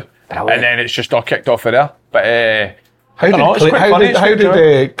set too. And then it's just all kicked off for there. But how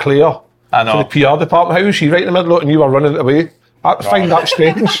did Claire, for the PR department, how was she right in the middle and you were running it away? I find that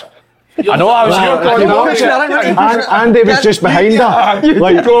strange. I know, I was Andy was just behind her,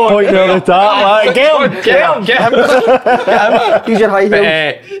 like pointing at the top, like, get him. Use your high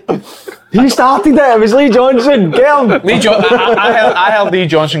heel. He started it was Lee Johnson, get him. I heard Lee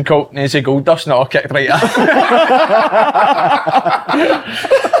Johnson called Nancy Gold Dust and it all kicked right at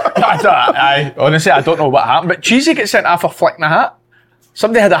honestly, I don't know what happened, but Cheesy gets sent off for flicking a hat.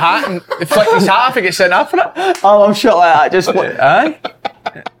 Somebody had a hat and they flicked his hat off and gets sent off for it. Oh, I'm shit like that, just aye.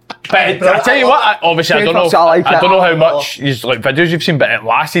 But I tell you what, obviously I don't know how much videos you've seen, but it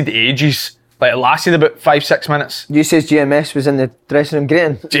lasted ages. Like it lasted about 5-6 minutes. You says GMS was in the dressing room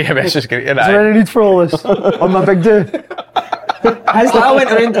grating. GMS was grating. Is there any need for all this on my big do? His dad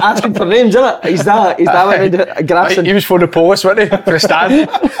went around asking for names, innit? His dad went around grassing. He was for the police, wasn't he? For the stand.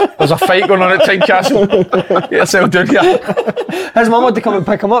 There's a fight going on at Tynecastle. Get yourself down here. His mum had to come and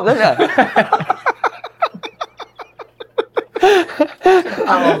pick him up, didn't he?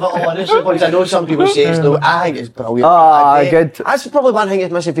 I love it, honestly, boys. I know some people say it's no. I think it's brilliant. Good. That's probably one thing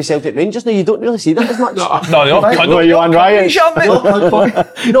that's missing for Celtic Rangers now. You don't really see that as much. No, you're Well, you on riots?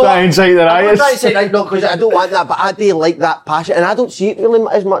 No, Try and say the riots. I'm trying to say right, no, because I don't want that, but I do like that passion, and I don't see it really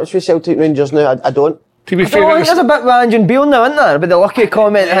as much for Celtic Rangers now. I don't. To be I think there's a bit with Ange and Beale now, isn't there? But the lucky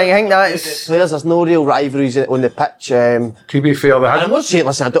comment, I think that's... There's no real rivalries on the pitch. To be fair, they I'm had. not saying,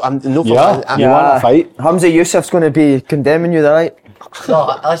 listen, I'm no for You want a fight? Hamza Yousaf's going to be condemning you, right?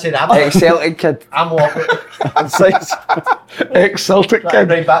 No, listen, I'm Ex-Celtic kid. I'm walking. Ex-Celtic kid.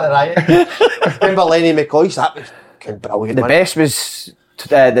 Right back to riot. Remember Lenny McCoy? That was brilliant. The best was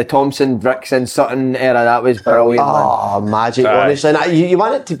the Thompson, Rickson, Sutton era. That was brilliant. Oh, magic, honestly. And you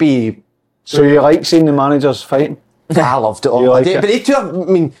want it to be... So you like seeing the managers fighting? I loved it all. Like it? But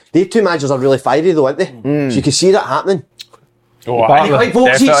they two managers are really fiery though, aren't they? So you can see that happening. Like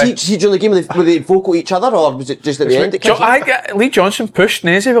vocal, see during the game were they vocal each other, or was it just at the end? I think Lee Johnson pushed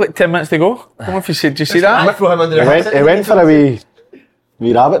Nazy with like 10 minutes to go. I don't know if you did you see that? He went for a wee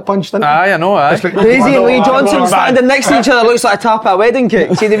rabbit punch, didn't he? Aye, I know, aye. Daisy and Lee Johnson standing next to each other looks like a top of a wedding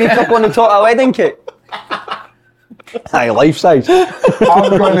cake. See the wee couple on the top of a wedding cake? Aye, life size.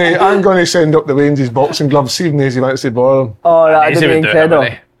 I'm going to send up the Wayne's boxing gloves, see if Nazy wants to borrow them. Oh, that'd be incredible.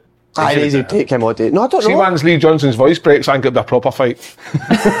 Aye, Nazy take him all day. No, I don't know. See, once Lee Johnson's voice breaks, I think it'll be a proper fight.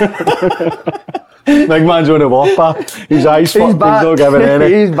 Big man's on a walk back. His eyes fucked, he's not giving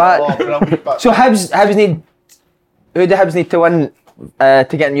any. He's back. So Hibs need... Who do Hibs need to win to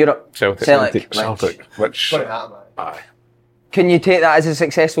get in Europe? Celtic. Which... Aye. Can you take that as a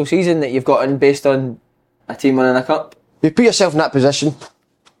successful season that you've got in based on a team winning a cup? You put yourself in that position,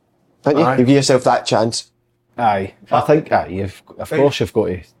 don't you? Aye. You give yourself that chance. Aye, I think you've got to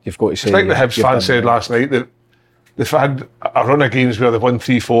say. It's like the Hibs fans said last night that they've had a run of games where they've won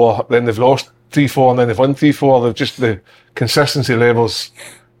 3-4, then they've lost 3-4, and then they've won 3-4. They've just the consistency levels,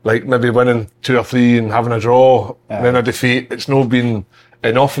 like maybe winning 2 or 3 and having a draw, and then a defeat. It's not been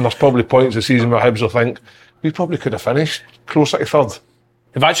enough, and there's probably points this season where Hibs will think we probably could have finished closer to third.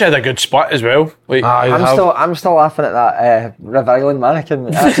 They've actually had a good split as well. Like, I'm still laughing at that River Island mannequin.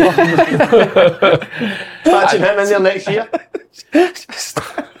 Imagine him in there next year. I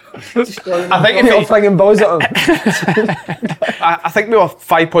think if flinging balls at him. I think we were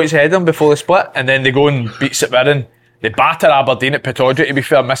 5 points ahead of them before the split, and then they go and beat St Mirren. They batter Aberdeen at Pittodrie, to be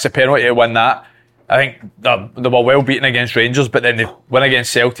fair, miss a penalty to win that. I think they were well beaten against Rangers, but then they win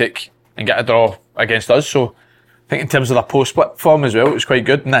against Celtic and get a draw against us. So I think in terms of their post-split form as well, it was quite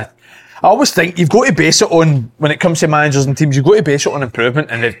good. And I always think you've got to base it on, when it comes to managers and teams, you've got to base it on improvement.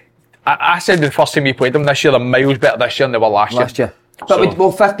 And I said the first time we played them this year, they're miles better this year than they were last year. But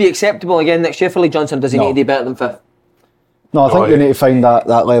will 5th be acceptable again next year for Lee Johnson? Does he need to do better than 5th? No, I think they need to find that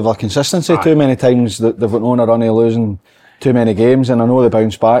level of consistency. Too many times they've got on a run of losing too many games, and I know they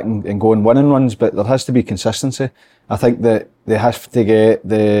bounce back and go and winning runs, but there has to be consistency. I think that they have to get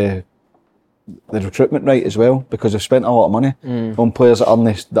the recruitment right as well, because they've spent a lot of money on players that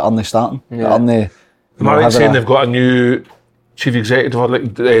aren't starting. Am I right saying they've got a new chief executive or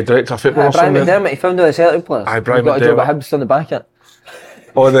director of football? Brian McDermott, he found all the Celtic players. Brian got McDermott. a job at Hibs on the back end.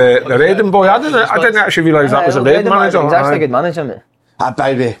 Oh, the EDINBURGH. I didn't actually realise that was a Red manager. He's actually a good manager, mate.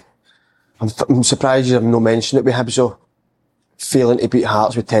 By the way, I'm surprised you have no mention it with Hibs though. Failing to beat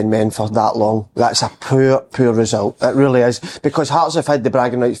Hearts with 10 men for that long. That's a poor result. It really is. Because Hearts have had the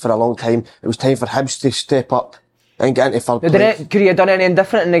bragging rights for a long time. It was time for Hibs to step up and get into third place. Could you have done anything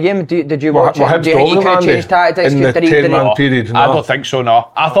different in the game? Did you watch it? Do you think he could have changed tactics? In the 10-man period? No. I don't think so,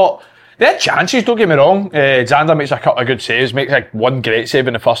 no. I thought they had chances, don't get me wrong. Xander makes a couple of good saves, makes like one great save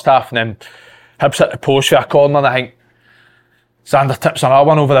in the first half, and then Hibs hit the post for a corner, and I think Xander tips another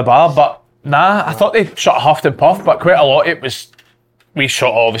one over the bar. But nah, I thought they sort of huffed and puffed, but quite a lot it was we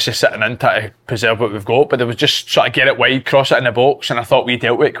sort of obviously sitting in to preserve what we've got, but they was just sort of get it wide, cross it in the box, and I thought we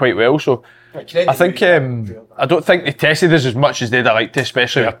dealt with it quite well. So I think I don't think they tested us as much as they'd have liked to,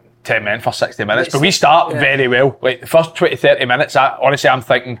 especially with 10 men for 60 minutes. But we start very well. Like the first 20-30 minutes, honestly I'm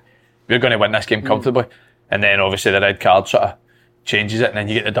thinking we're going to win this game comfortably. And then obviously the red card sort of changes it, and then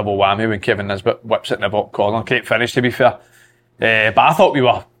you get the double whammy when Kevin Nisbet whips it in the bottom corner. Great finish, to be fair. But I thought we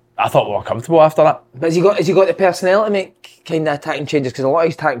were comfortable after that. But has he got the personnel to make kind of attacking changes? Because a lot of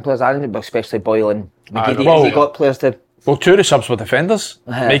his attacking players are, especially Boyle and McGeady. Has he got players to... Well, 2 of the subs were defenders.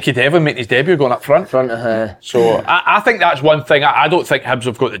 Mikey Devlin making his debut going up front. So I think that's one thing. I don't think Hibs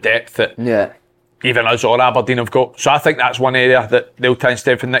have got the depth that even us or Aberdeen have got. So I think that's one area that they'll try and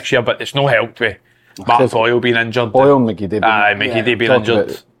strengthen next year, but it's no help with Mark Boyle being injured. Boyle and McGeady. McGeady being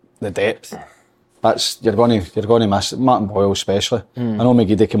injured. The depth. That's you're going to miss Martin Boyle especially. I know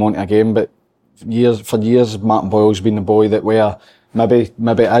McGeady came onto a game, but for years Martin Boyle's been the boy that where maybe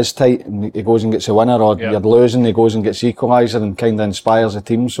it is tight and he goes and gets a winner, or you're losing, he goes and gets equaliser and kind of inspires the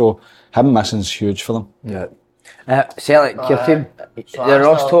team. So him missing's huge for them. Yeah. Celtic, your team, the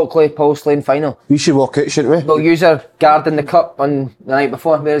Ross Tockley Paul Slane final. We should walk out, shouldn't we? Well, you're guarding the cup on the night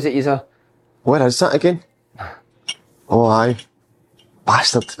before. Where is it, user? Where is that again? Oh, aye.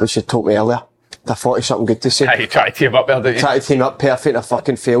 Bastard, we should talk me earlier. I thought of something good to say. Yeah, you tried to team up there, didn't you? Tried to team up perfect and I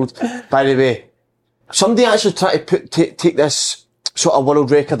fucking failed. By the way, somebody actually tried to take this sort of world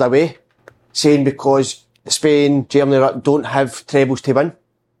record away, saying because Spain, Germany don't have trebles to win.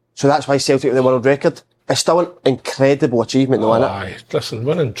 So that's why Celtic have the world record. It's still an incredible achievement though, isn't it? Aye, listen,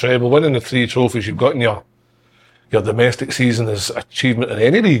 winning treble, winning the 3 trophies you've got in your domestic season is achievement in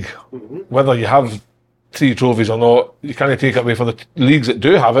any league. Whether you have 3 trophies or not, you can't take it away for the leagues that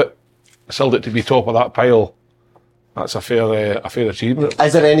do have it. Celtic to be top of that pile, that's a fair achievement.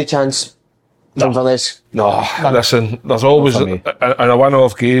 Is there any chance Inverness? No, listen, there's always in a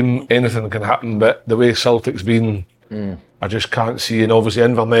one-off game, anything can happen, but the way Celtic's been, I just can't see. And obviously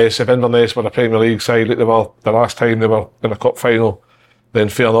if Inverness were a Premier League side like they were the last time they were in a cup final, then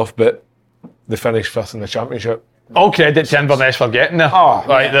fair enough, but they finished 5th in the Championship. All credit to Inverness for getting there.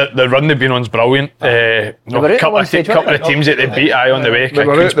 The run they've been on's brilliant. A couple of teams that they beat on the way,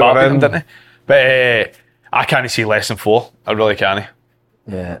 Queen's Park, didn't they? But I can't see less than 4. I really can't.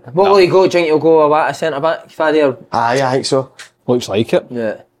 Yeah. What will you go? Do you think you'll go a centre back, Faddy? Aye, I think so. Looks like it.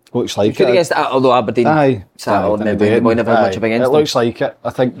 Yeah. Looks like it. Against although Aberdeen. Aye. They never had much of against it. Looks like it. I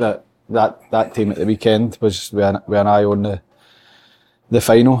think that team at the weekend was with an eye on the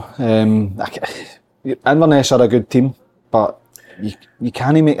final. Inverness are a good team, but you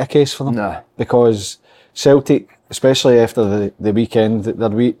can't make a case for them. No. Because Celtic, especially after the weekend, their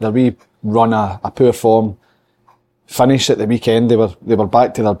wee run a poor form finish at the weekend, they were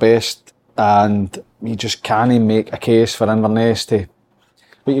back to their best, and you just can't make a case for Inverness to.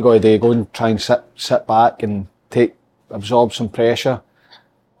 What you got to do? Go and try and sit back and absorb some pressure.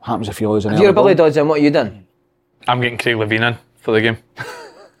 What happens if you lose an early You're Billy goal? Dodds, and what are you doing? I'm getting Craig Levine in for the game.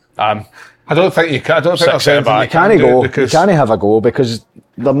 I don't think you can. I don't think there's anything You can't go. You can't have a go because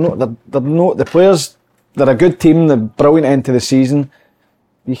they're not the players. They're a good team. They're brilliant into the season.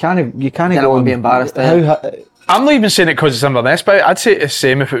 You can't go and be embarrassed. I'm not even saying it because it's Inverness, but I'd say it's the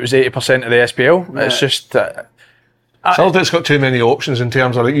same if it was 80% of the SPL. Yeah. It's just Celtic's got too many options in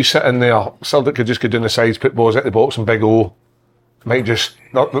terms of like you sit in there. Celtic could just go down the sides, put balls at the box, and Big O might just.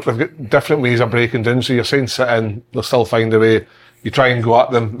 They've got different ways of breaking down. So you're saying sit in, they'll still find a way. You try and go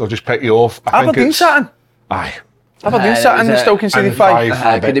at them, they'll just pick you off. Aberdeen sat in. Aye. Aberdeen sat in, they still conceded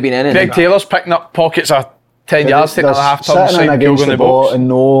 5. Could have been anything. Greg Taylor's picking up pockets of 10 yards, taking another half turn, sitting in against the ball and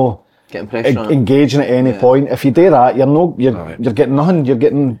no engaging at any point. If you do that, you're getting nothing. You're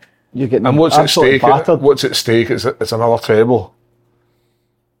getting. And what's at stake? Battered. What's at stake? It's another treble.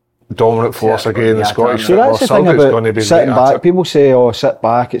 Dominant force again. The Scottish So that's the thing about sitting back. It. People say, "Oh, sit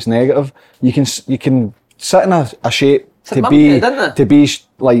back. It's negative." You can sit in a shape to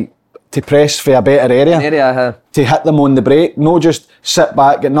press for a better area. To hit them on the break. No, just sit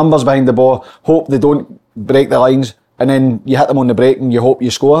back, get numbers behind the ball, hope they don't break the lines, and then you hit them on the break and you hope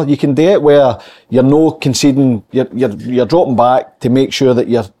you score. You can do it where you're no conceding, you're dropping back to make sure that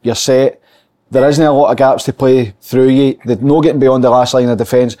you're set. There isn't a lot of gaps to play through you. They're no getting beyond the last line of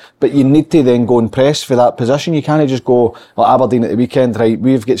defence, but you need to then go and press for that position. You can't just go like Aberdeen at the weekend, right?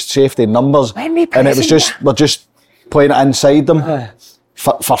 We've got safety in numbers, and it was we're just playing it inside them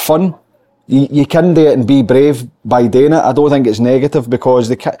for fun. You can do it and be brave by doing it. I don't think it's negative because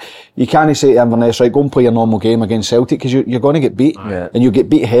you can't say to Inverness, right, go and play your normal game against Celtic because you're going to get beat and you'll get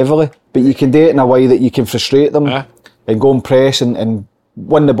beat heavily. But you can do it in a way that you can frustrate them and go and press and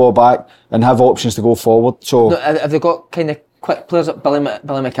win the ball back and have options to go forward. So have they got kind of quick players? Billy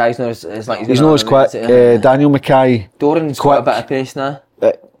Mackay's now is like he's not as quick. Daniel Mackay. Doran's got a bit of pace now.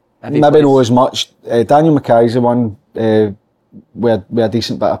 Maybe not as much. Daniel Mackay's the one with a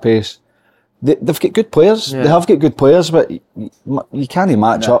decent bit of pace. They've got good players. Yeah. They have got good players, but you can't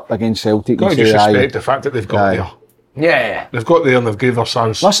match up against Celtic. Got to just respect the fact that they've got there. Yeah, they've got there and they've gave their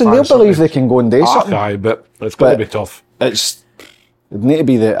sons. Listen, they'll believe they can go and do something. Aye, but it's got to be tough. It need to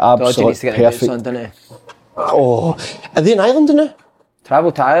be the absolute perfect. Oh, are they in Ireland now?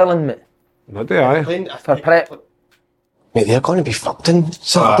 Travel to Ireland, mate. Are they? Aye. For prep. Mate, they're going to be fucked in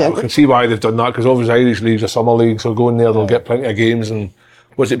Saturday. I can see why they've done that because obviously Irish leagues are summer leagues, so going there they'll get plenty of games and.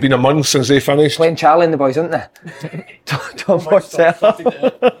 Was it been a month since they finished? Playing Charlie and the boys, aren't they? Tom Marcella.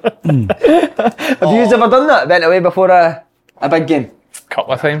 Have you ever done that? Went away before a big game?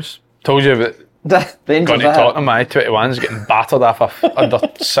 Couple of times. Told you about Rangers, going to Tottenham, 21s, getting battered off of under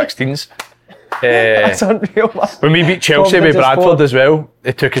 16s. That's unreal, man. When we beat Chelsea with Bradford as well,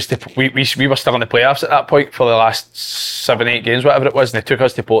 they took us to. We were still in the playoffs at that point for the last 7-8 games, whatever it was, and they took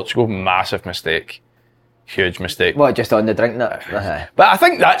us to Portugal. Massive mistake. Huge mistake. What, just on the drink that? But I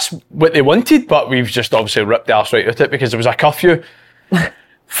think that's what they wanted, but we've just obviously ripped the arse right out of it because there was a curfew.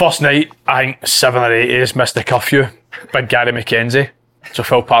 First night, I think 7 or 8 of us missed the curfew. Big Gary McKenzie. So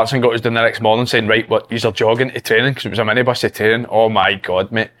Phil Patterson got us down the next morning saying, right, what, these are jogging to training, because it was a minibus to training. Oh my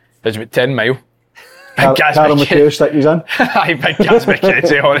God, mate. It was about 10 mile. Carol McHugh stick you in? Aye, big Gaz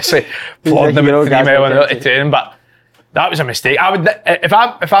McKenzie, honestly. Flogged them at 3 mile and out of training, but that was a mistake. I would,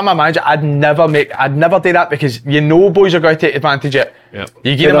 if I'm a manager, I'd never do that, because you know boys are going to take advantage of it. Yep.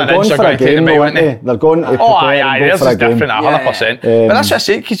 You give them an inch, they're going to take them out, aren't they? They're going to prepare theirs is different, 100%. But that's what I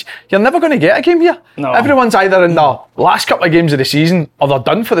say, because you're never going to get a game here. No. Everyone's either in the last couple of games of the season or they're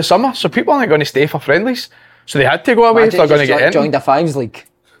done for the summer, so people aren't going to stay for friendlies. So they had to go away if they're going to get in. Joined the Fives League.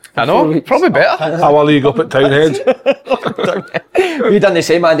 I know, probably better. Our league up at Townhead. We done the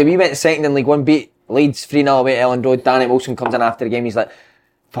same, Andy. We went second in League One, beat Leeds 3-0 away at Ellen Road. Danny Wilson comes in after the game, he's like,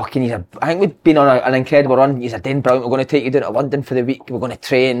 fucking, I think we've been on an incredible run. He's like, brilliant, we're going to take you down to London for the week, we're going to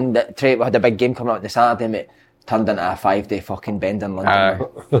train. We had a big game coming out on the Saturday, mate. Turned into a 5-day fucking bend in London.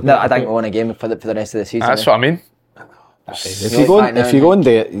 No, I think we won a game for the rest of the season. That's what I mean. If you go and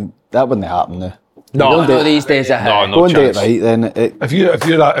do it, that wouldn't happen now. No, these days. No go and do it right then. If you're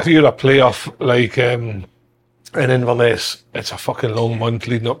a playoff like in Inverness, it's a fucking long month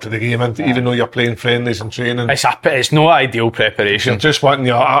leading up to the game, and even though you're playing friendlies and training, it's no ideal preparation. Just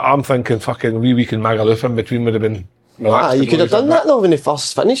wanting I'm thinking fucking wee week in Magaluf in between would have been. You could have done that though when they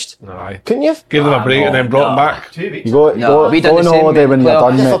first finished. Aye. Couldn't you? Give them a break and then brought them back. You go on holiday when you're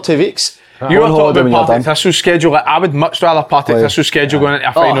done, for 2 weeks. You were talking about Partick Thistle's schedule. I would much rather Partick Thistle's schedule going into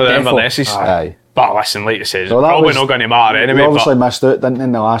a final than Inverness's. Aye. But listen, like you say, it's probably not going to matter anyway. They obviously missed out, didn't they,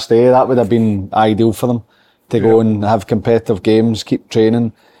 in the last day. That would have been ideal for them to go and have competitive games, keep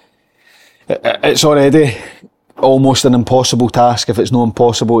training. It's already almost an impossible task. If it's not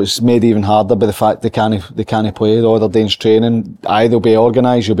impossible, it's made even harder by the fact they can't play all their day's training. They'll be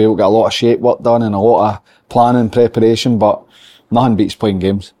organised, you'll be able to get a lot of shape work done and a lot of planning and preparation, but nothing beats playing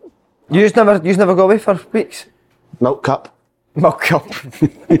games. You've never go away for weeks? Milk Cup.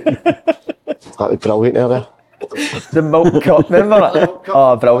 That was brilliant earlier. The Milk Cup, remember that?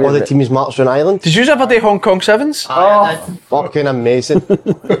 Oh, brilliant. All the teams marched around Ireland. Did you ever do Hong Kong Sevens? Fucking amazing.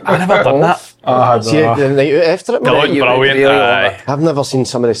 I never done that. See the night out after it, brilliant. Really I've never seen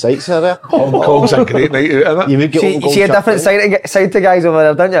some of the sights there. Hong Kong's a great night out, isn't it? You would get you see a different side to guys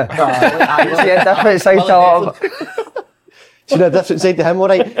over there, don't you? You see a different side to all of them. See a different side to him,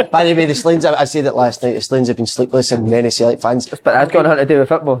 alright. By the way, the Slains, I said it last night, the Slains have been sleepless and many Celtic fans. But that's got nothing to do with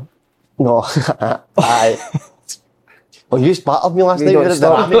football. No. Aye. Well, you battered me last night.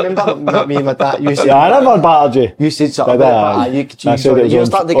 Remember? Not me and my dad. I never battered you. You said something about that. You were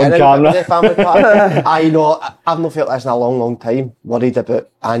starting to get in the family party. I know. I've not felt this in a long, long time. Worried about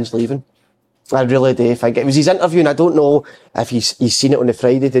Ange leaving. I really do think it was his interview, and I don't know if he's seen it on the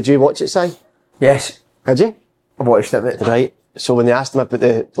Friday. Did you watch it, Si? Yes. Did you? I watched it, mate. Right. So when they asked him about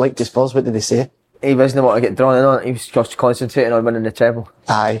the link to Spurs, what did they say? He wasn't want to get drawn in on it. He was just concentrating on winning the treble.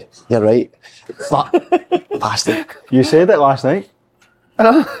 Aye, you're right. But bastard. You said it last night. I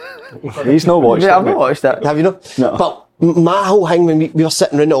know. He's not watched it. I've not watched it. Have you not? No. But my whole thing when we were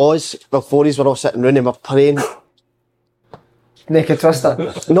sitting round at Oz, well, Fories were all sitting round and we're praying. Naked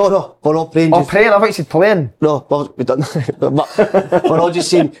Twister. No, we're all praying. Oh, praying? I thought you said playing. No, well, we don't. But we're all just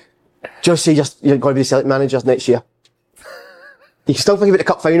saying, just say you're going to be the Celtic managers next year. You can still think about the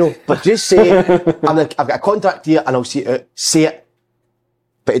cup final, but just say, I've got a contract here and I'll see it out. Say it.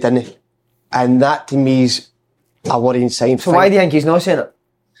 But he didn't. And that to me is a worrying sign. So why do you think he's not saying it?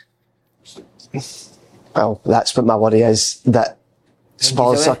 Well, that's what my worry is, that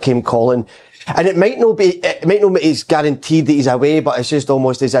Spurs came calling. And it might not be he's guaranteed that he's away, but it's just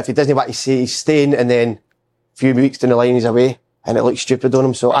almost as if he doesn't want to say he's staying and then a few weeks down the line he's away. And it looks stupid on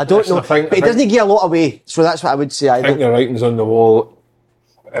him, so I don't know. But he doesn't give a lot away, so that's what I would say. I think the writing's on the wall.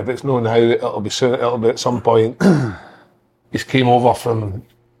 If it's known how, it'll be soon. It'll be at some point. He's came over from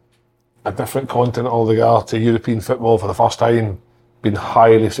a different continent altogether to European football for the first time. Been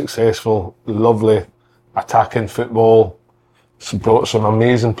highly successful, lovely attacking football. Brought some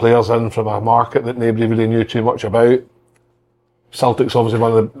amazing players in from a market that nobody really knew too much about. Celtic's obviously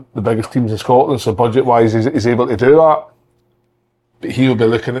one of the biggest teams in Scotland, so budget-wise, he's able to do that. But he'll be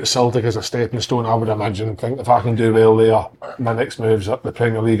looking at Celtic as a stepping stone, I would imagine, and think if I can do well there, my next move's up the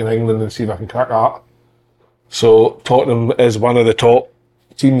Premier League in England and see if I can crack that. So Tottenham is one of the top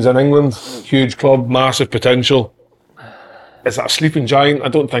teams in England, huge club, massive potential. Is that a sleeping giant? I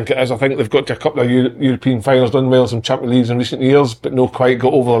don't think it is. I think they've got to a couple of European finals, done well, some Champions Leagues in recent years, but no quite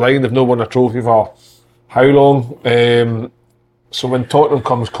got over the line. They've not won a trophy for how long? So when Tottenham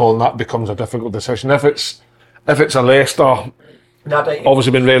comes calling, that becomes a difficult decision. If it's a Leicester,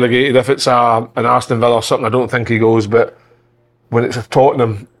 obviously been relegated. If it's an Aston Villa or something, I don't think he goes. But when it's a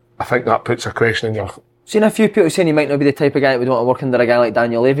Tottenham, I think that puts a question in your... Seen a few people saying he might not be the type of guy that would want to work under a guy like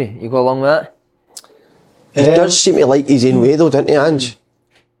Daniel Levy. You go along with that? He does seem to like his own way though, doesn't he, Ange?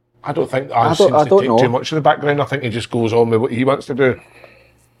 I don't think Ange seems to take too much of the background. I think he just goes on with what he wants to do.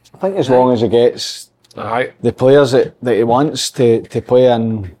 I think as long as he gets the players that he wants to play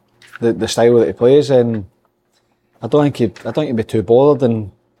in the style that he plays, then I don't think he'd be too bothered.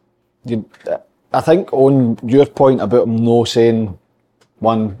 And I think on your point about him no saying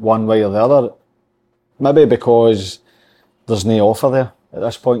one way or the other, maybe because there's no offer there at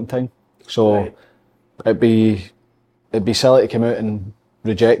this point in time. So it'd be silly to come out and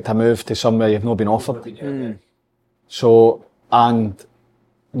reject a move to somewhere you've not been offered. So, and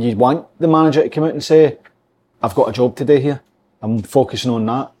you want the manager to come out and say, I've got a job to do here, I'm focusing on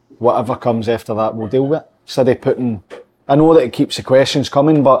that, whatever comes after that we'll deal with. Instead of putting, I know that it keeps the questions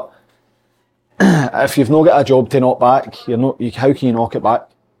coming, but if you've not got a job to knock back, how can you knock it back?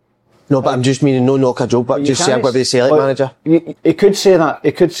 No, but I'm just meaning no knock a job back, just say I'm going to be the Celtic manager. He could say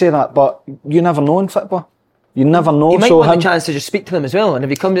that, but you never know in football. You never know. He might want a chance to just speak to them as well, and if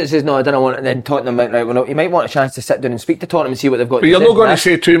he comes and says no, I don't want it, and then Tottenham might he might want a chance to sit down and speak to Tottenham and see what they've got. But you're not going to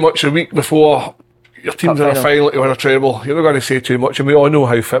say too much a week before your team's in a final to win a treble. You're not going to say too much, and we all know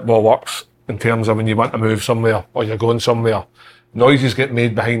how football works in terms of when you want to move somewhere or you're going somewhere. Noises get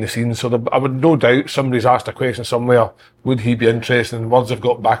made behind the scenes, so I would no doubt somebody's asked a question somewhere, would he be interested, and words have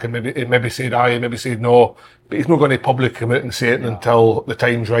got back and maybe said aye, maybe said no, but he's not going to publicly come out and say it until the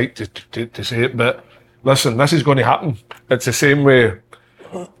time's right to say it. But listen, this is going to happen. It's the same way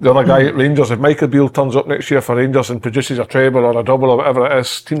the other guy at Rangers, if Michael Beale turns up next year for Rangers and produces a treble or a double or whatever it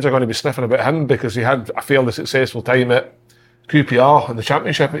is, teams are going to be sniffing about him because he had a fairly successful time at QPR in the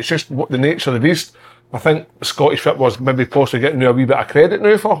Championship. It's just what the nature of the beast. I think Scottish football's maybe possibly getting a wee bit of credit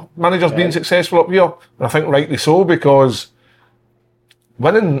now for managers being successful up here, and I think rightly so, because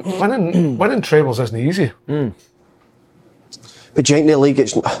winning trebles isn't easy. But during the league,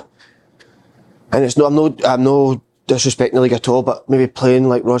 it's not, I'm no disrespecting the league at all, but maybe playing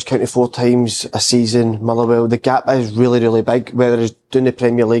like Ross County 4 times a season, Motherwell, the gap is really, really big. Whether it's doing the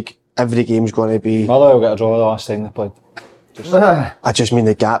Premier League, every game's going to be... Motherwell got a draw the last time they played. I just mean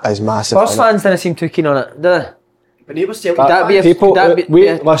the gap is massive. Spurs fans didn't seem too keen on it, do they? But he was Celtic.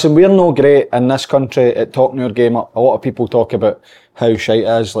 Listen, we're no great in this country at talking our game up. A lot of people talk about how shite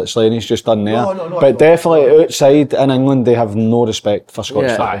it is, like Slaney's just done there. But definitely outside in England, they have no respect for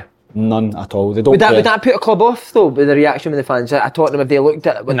Scottish football. None at all. They don't care. Would that put a club off though, with the reaction with the fans? I taught them if they looked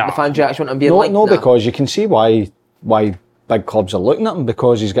at it, with the fans' reaction and being like, because you can see why big clubs are looking at him,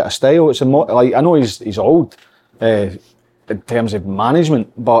 because he's got a style. It's like, I know he's old in terms of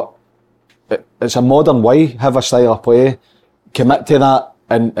management, but it's a modern way. Have a style of play, commit to that,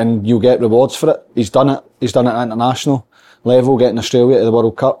 and you'll get rewards for it. He's done it. He's done it at international level, getting Australia to the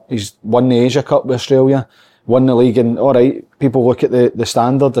World Cup. He's won the Asia Cup with Australia, won the league, and alright, people look at the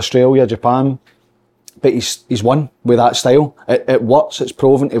standard, Australia, Japan, but he's won with that style. It works, it's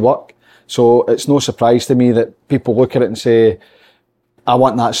proven to work. So it's no surprise to me that people look at it and say, I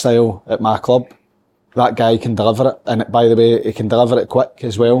want that style at my club. That guy can deliver it, and by the way, he can deliver it quick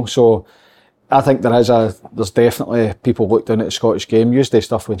as well. So I think there's definitely people look down at the Scottish game, used to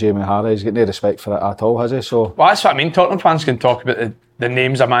stuff with Jamie Harry. He's got no respect for it at all, has he? So well, that's what I mean. Tottenham fans can talk about the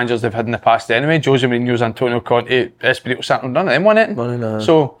names of managers they've had in the past anyway. Jose Mourinho's, Antonio Conte, Espirito Santo, none of them won it. No.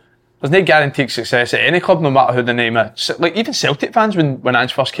 So there's no guaranteed success at any club, no matter who the name is. Like even Celtic fans, when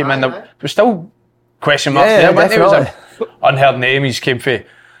Ange first came in, there was still question marks there. It was an unheard name. He's came for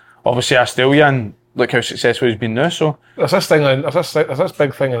obviously Australia, and look how successful he's been now. So there's this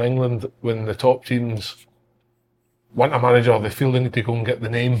big thing in England when the top teams want a manager, they feel they need to go and get the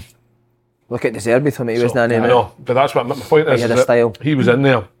name. Look at De Zerbi, for me, he was not named. I know, but that's what my point is. He had a style. He was in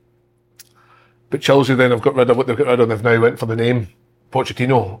there, but Chelsea then have got rid of what they've got rid of. They've now went for the name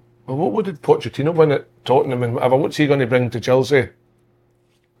Pochettino. Well, what did Pochettino win at Tottenham and whatever? What's he going to bring to Chelsea?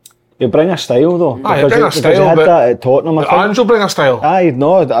 He'll bring a style though. He'll bring a style, he had that at Tottenham. Ange will bring a style. I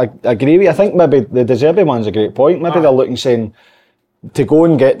agree with you. I think maybe the De Zerbi one's a great point. Maybe they're looking, saying to go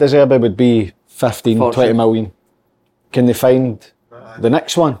and get De Zerbi would be 15, 20 million. Can they find the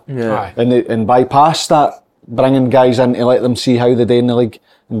next one. Yeah. And bypass that, bringing guys in to let them see how they do in the league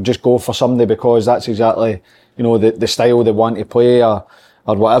and just go for somebody because that's exactly, you know, the style they want to play or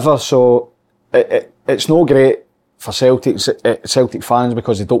whatever. So it's no great for Celtic fans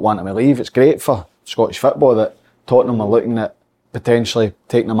because they don't want them to leave. It's great for Scottish football that Tottenham are looking at potentially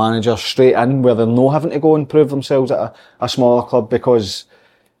taking a manager straight in where they're not having to go and prove themselves at a smaller club, because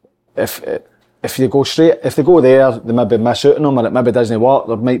if they go there, they maybe miss out on them, or it maybe doesn't work.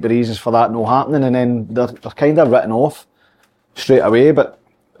 There might be reasons for that not happening, and then they're kind of written off straight away. But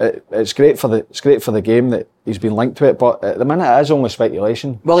it's great for the game that he's been linked to it. But at the minute, it is only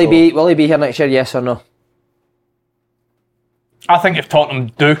speculation. Will he be here next year? Yes or no? I think if Tottenham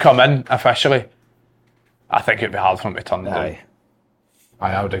do come in officially, I think it'd be hard for him to turn them down.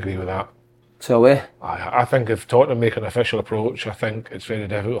 I would agree with that. So I think if Tottenham make an official approach, I think it's very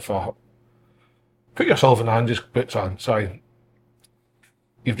difficult for. Put yourself in Ange's boots on. Sorry,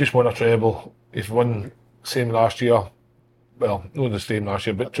 you've just won a treble. You've won same last year. Well, not the same last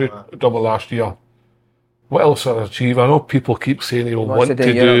year, but double last year. What else are achieve? I know people keep saying they will want to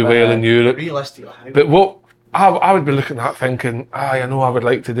do well in Europe. Realistically, but what I would be looking at thinking, I know I would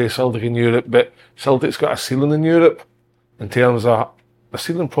like to do Celtic in Europe, but Celtic's got a ceiling in Europe in terms of the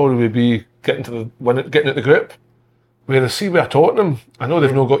ceiling probably would be getting at the group. Whereas see with Tottenham, I know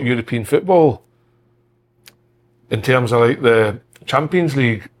they've not got European football in terms of like the Champions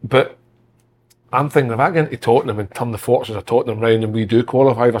League, but I'm thinking if I get into Tottenham and turn the fortunes of Tottenham round and we do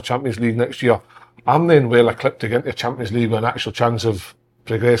qualify for Champions League next year, I'm then well equipped to get into Champions League with an actual chance of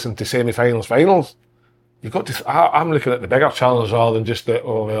progressing to semi-finals, finals. You've got to. I'm looking at the bigger challenge rather than just the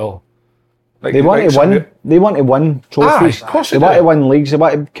Like they want to win. They want to win trophies. Of course they want to win leagues. They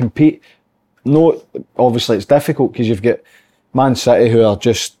want to compete. No, obviously it's difficult because you've got Man City who are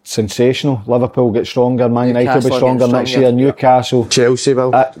just sensational. Liverpool get stronger. Man United will be stronger next year. Newcastle, Chelsea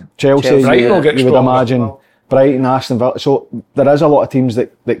will. Chelsea. Brighton will get you would imagine. Brighton, Aston Villa. So there is a lot of teams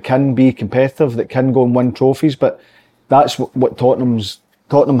that can be competitive, that can go and win trophies. But that's what Tottenham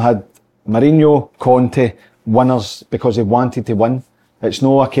had. Mourinho, Conte, winners because they wanted to win. It's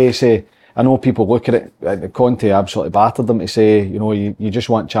no a case of, I know people look at it, Conte absolutely battered them to say, you know, you just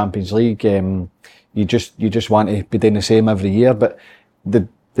want Champions League, you just want to be doing the same every year, but the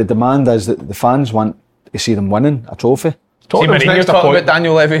demand is that the fans want to see them winning a trophy. Mourinho talking about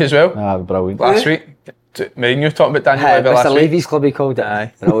Daniel Levy as well. Brilliant. Last week. Mourinho talking about Daniel Levy last Mr. week. Levy's club he called it.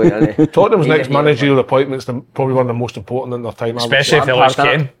 Aye. Tottenham's next managerial appointment's probably one of the most important in their time. Especially if they lose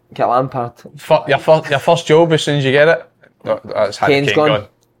Kane. Get Lampard. Your first job as soon as you get it. That's Kane's gone.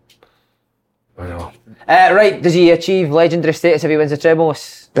 I know. Right, does he achieve legendary status if he wins the treble?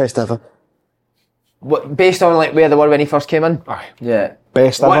 Best ever. Based on like where they were when he first came in? Aye. Yeah.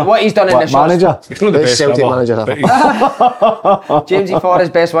 Best ever. What he's done in the manager? He's not the best Celtic ever, manager but Jamesy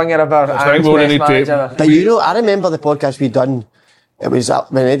Forrest, best winger ever. right, we'll need to- But you know, I remember the podcast we done. It was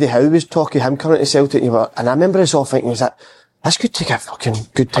when Eddie Howe was talking him coming to Celtic, and I remember us all thinking, this could take a fucking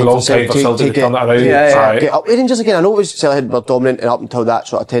good time a long for Celtic, time for Celtic to turn it around. get up with Rangers again. I know it was Celtic were dominant and up until that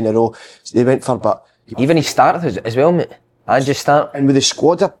sort of 10 in a row they went for, but even he started as well, mate. And just start. And with the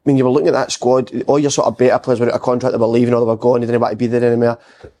squad, when you were looking at that squad, all your sort of better players were out of contract, they were leaving or they were gone, they didn't want to be there anymore.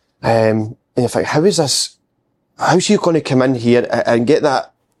 And you think, how's he going to come in here and get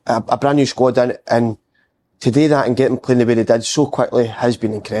that, a brand new squad in, and to do that and get them playing the way they did so quickly has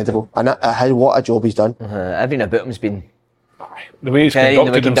been incredible. And what a job he's done. Everything about him's been... The way he's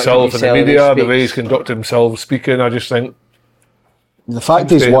conducted himself in the media, the way he's conducted himself speaking, I just think... The fact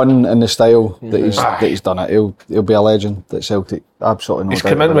he's won in the style that he's done it, he'll be a legend at Celtic. Absolutely no doubt. He's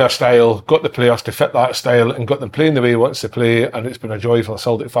come in with a style, got the players to fit that style, and got them playing the way he wants to play, and it's been a joy for the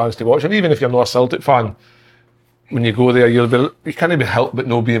Celtic fans to watch. And even if you're not a Celtic fan, when you go there, you can't be helped but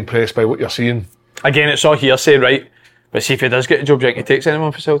not be impressed by what you're seeing. Again, it's all hearsay, right? But see if he does get a job, do you think he takes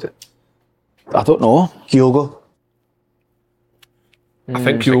anyone for Celtic? I don't know. Kyogo. I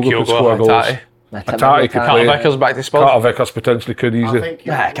think Kyogo could score goals. Atati could play. Carter Vickers back to Spurs. Carter Vickers potentially could easily.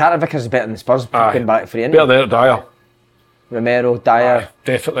 Carter Vickers is better than Spurs. Coming back for Better than Dyer. Romero, Dyer.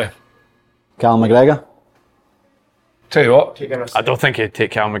 Definitely. Cal McGregor. Tell you what. I don't think he'd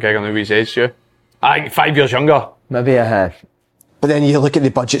take Cal McGregor on his age, too. I think 5 years younger. Maybe I have. But then you look at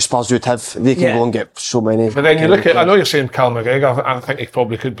the budget Spurs would have, they can go and get so many. But then you look at, I know you're saying Cal McGregor, I think he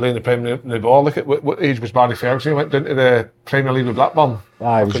probably could play in the Premier League ball. Look at what age was Barry Ferguson? He went into the Premier League with Blackburn. He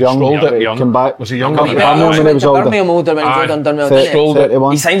was young. Came back. Was he younger? When he was older. Older when he was done well.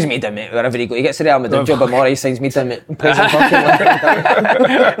 31. He signs me down, mate, wherever he goes. He gets to Real Madrid job tomorrow, he signs me down, mate.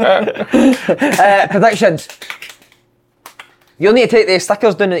 Predictions. You'll need to take the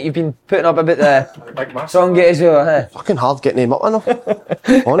stickers down that you've been putting up about the song gate as well. Huh? Fucking hard getting them up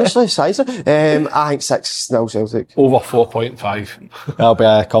enough. Honestly, sizer. I think 6-0 Celtic. Over 4.5. That'll be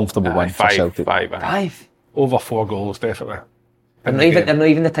a comfortable win for Celtic. 5. Over 4 goals, definitely. They're not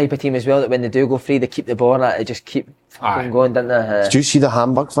even the type of team as well that when they do go free, they keep the ball and they just keep fucking going, don't they? Did you see the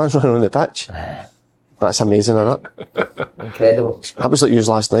Hamburg fans running on the pitch? That's amazing, isn't it? Incredible. That was like yours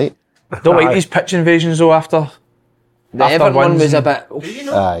last night. Don't like these pitch invasions though after. The Everton one was a bit.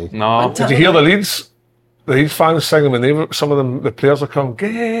 Aye. No. Did you hear the Leeds fans singing when some of them, the players are coming,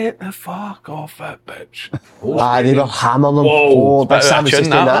 get the fuck off that bitch. They were hammering them. Whoa, But Sam was just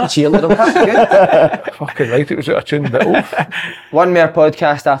doing that and cheering them. Fucking right, it was out of tune. Bit off. One more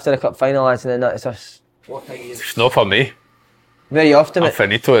podcast after the cup final, lads, and then that's us. It's not for me. Where are you off to, I'm mate?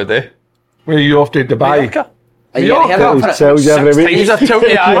 finito today. Where are you off to? Dubai? Are you getting a haircut for it? Tells you every week. Times I've told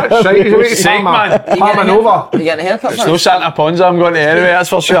you, aye. Sake, man. Palming over. You getting a haircut It's for no it? Santa Ponza I'm going to anyway, that's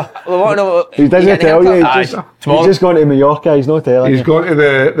for sure. Well, what, no, He doesn't tell you. Aye, He's tomorrow. just gone to Mallorca. He's not telling He's you. gone to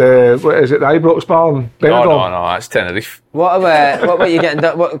the what is it, the Ibrox bar in Benidorm? No, that's Tenerife. what are you getting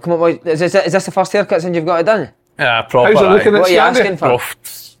done? Come on, is this the first haircut since you've got it done? Yeah, proper. How's it looking What at are you Sandy? asking for? Rough.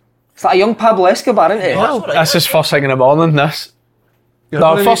 It's like a young Pablo Escobar, isn't it? This is first thing in the morning, this.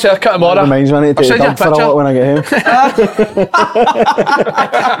 No, first haircut tomorrow. Reminds me I need to I'll take a send you a dump for a lot when I get home.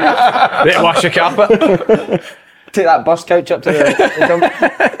 Right, wash your carpet. Take that bus couch up to the dump.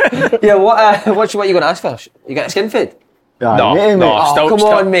 Yeah, what you going to ask for? You get a skin fade? No, come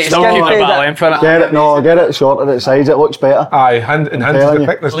on, mate. Still Skin keep fade it that- length in it. Get it shorter at the sides. It looks better. Aye, enhances telling the you.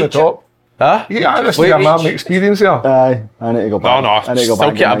 thickness at the top. Huh? Yeah, this is a man experience here. Aye, I need to go back. No, I need to go still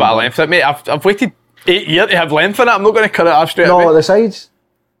back keep a and bit of then- length in it, mate. I've waited 8 years to have length in it. I'm not going to cut it off straight No, at away. the sides.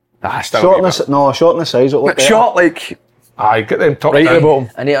 Still Short on the sides. It look better. short, like Aye, get them top right at the down. bottom.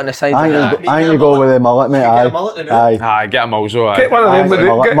 I need it on the side. I think you go with the mullet, mate. Aye. Aye, get them also. Get one of them with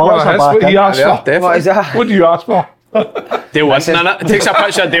Mullet- it. Get one mullets of are his. back What do in. you ask Yeah, for? definitely. What is that? What do you ask for? Dale Winton in it. Takes a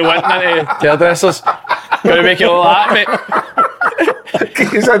picture of Dale Winton into hairdressers. Got to make it look like that, mate.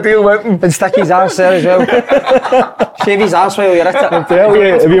 He's a deal Winton. And stick his arse there as well. Shave his arse while you're at it. Tell you,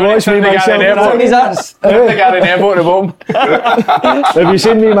 have you watched me, Turn the myself, Gary and Neville. Stick his arse. The Gary Neville at the bottom. Have you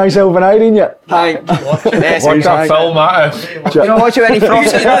seen me, myself, and Irene yet? Hank. Watch that film, that is. You know, watch it when he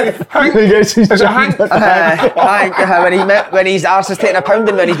frosts it. He gets his Is it Hank? Hank, when his arse is taking a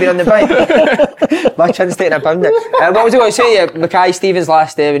pounding when he's been on the bike. My chin's taking a pounding. What was I going to say? Mackay Stevens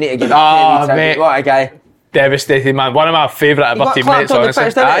last day. We need to give him Ah, a tribute. mate. What a guy. Devastating, man. One of my favourite ever got teammates, clapped on the honestly.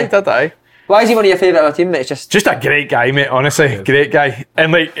 pitch, didn't he? Aye, did I? Why is he one of your favourite ever teammates? Just a great guy, mate, honestly. Great guy.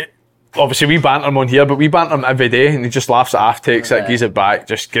 And like, obviously we banter him on here, but we banter him every day and he just laughs it off, takes it, gives it back.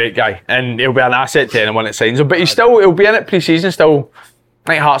 Just great guy. And he'll be an asset to anyone that signs him. But he'll be in it pre-season still. I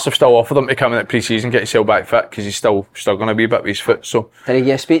think Hearts have still offered him to come in at pre-season, get himself back fit, because he's still struggling a wee bit with his foot. So Did he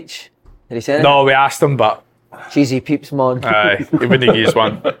give a speech? Did he say it? no, we asked him, but Cheesy peeps, man. he wouldn't give us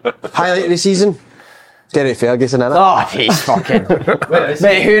one. Highlight of the season? Derek Ferguson, innit? Oh, he's fucking...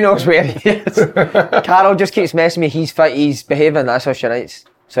 Mate, who knows where he is? Carol just keeps messing me. He's fit, he's behaving, that's how she writes.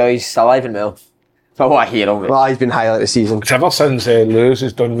 So he's alive and well. But what a hero, mate. Well, he's been highlight of the season. It's ever since Lewis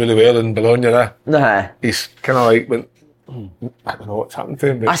has done really well in Bologna, Nah. he's kind of like went, I don't know what's happened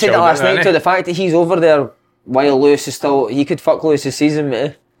to him. But I said that last night too, the fact that he's over there while Lewis is still... He could fuck Lewis's season,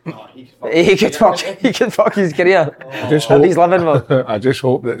 mate. He could fuck his career. Just And he's living well. I just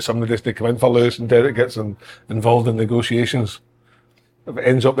hope that somebody has to come in for Lewis and Derek gets involved in negotiations. If it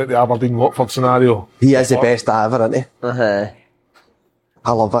ends up like the Aberdeen-Watford scenario. He is the best ever, isn't he? Uh-huh.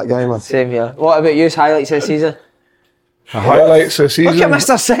 I love that guy, man. Same here. What about you? Highlights of the season? Highlights of the season. Look at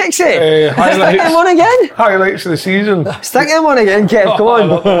Mr. Sexy. Highlights. Stick him on again. Highlights of the season. Stick him on again, Kev. Come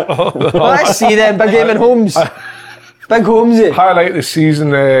on. Let's see them. Big Eamon Holmes. Big Holmesy. Highlight of the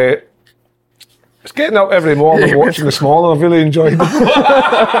season. It's getting up every morning and watching the small, and I've really enjoyed it.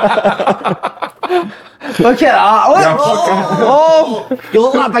 Look at that. Oh. You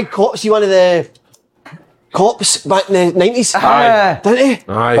look like a big cop. See one of the cops back in the 90s? Aye. Didn't he?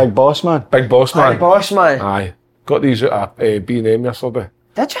 Aye. Big boss man. Big boss man. Big boss man. Aye. Got these at B&M yesterday.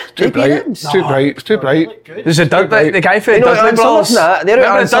 Did you? Too bright. It's too bright. It's too bright. There's a the guy for They know Dudley Aaron Brawls. Summer's not. They're out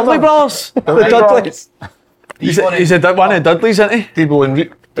Remember Aaron the Dudley Summer. Brawls? The Dudleys. He's one of the Dudleys, isn't he? Debo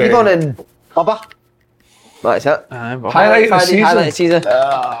and Devon and Bubba. that's it. Highlight of the season. Highlight of the season.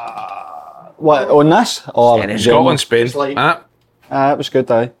 What, on this? Or Scotland, Spain. It's like- It was good,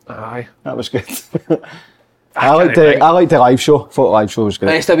 aye. Aye. That was good. I liked the live show. Thought the live show was good.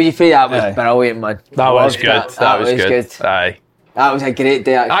 Nice to be free. That was Aye. brilliant, man. That was Loved good. That was good. Aye. That was a great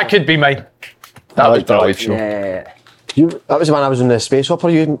day. Actually. That could be mine. I liked the live show. Yeah. That was when I was in the space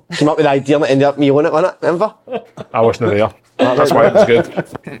opera. You came up with the idea and it ended up me on it, wasn't it? Remember? I wasn't there. That's why it was good.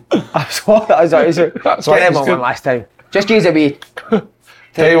 That's why it was good. Get him on one last time. Just use a wee.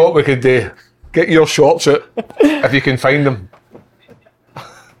 Tell you what we could do. Get your shorts out if you can find them.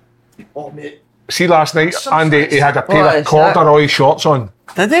 Oh, mate. See last night, Andy, he had a pair of corduroy shorts on.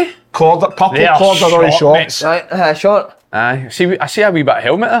 Did he? Purple corduroy shorts. Right, short. Aye. I see a wee bit of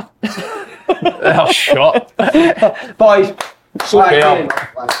helmet there. They're short. Boys. So fair.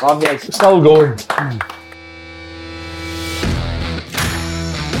 Love you. Still going.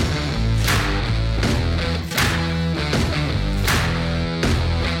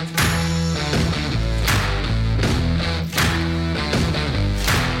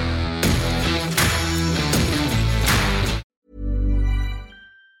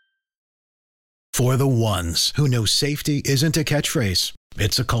 For the ones who know safety isn't a catchphrase,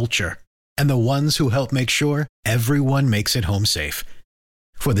 it's a culture. And the ones who help make sure everyone makes it home safe.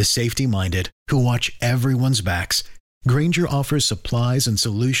 For the safety-minded who watch everyone's backs, Grainger offers supplies and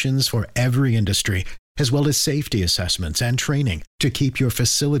solutions for every industry, as well as safety assessments and training to keep your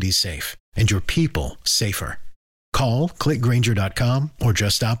facilities safe and your people safer. Call, click Grainger.com, or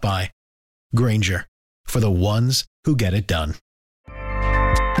just stop by. Grainger, for the ones who get it done.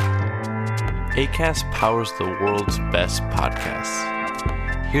 Acast powers the world's best podcasts.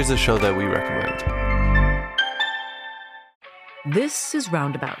 Here's a show that we recommend. This is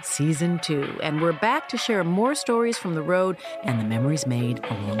Roundabout Season 2, and we're back to share more stories from the road and the memories made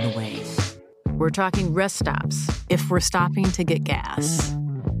along the way. We're talking rest stops, if we're stopping to get gas.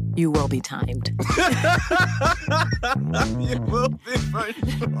 You will be timed. You will be for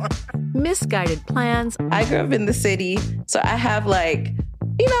sure. Misguided plans. I grew up in the city, so I have a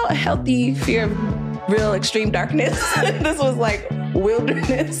healthy fear of real extreme darkness. This was like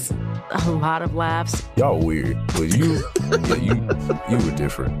wilderness. A lot of laughs. Y'all weird, but you were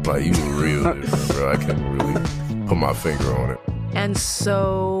different. Like, you were real different, bro. I can't really put my finger on it. And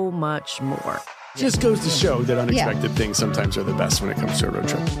so much more. Just goes to show that unexpected things sometimes are the best when it comes to a road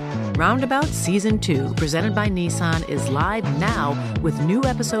trip. Roundabout Season 2, presented by Nissan, is live now with new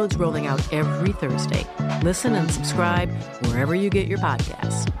episodes rolling out every Thursday. Listen and subscribe wherever you get your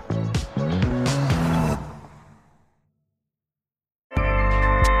podcasts.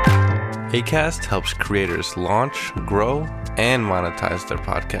 Acast helps creators launch, grow, and monetize their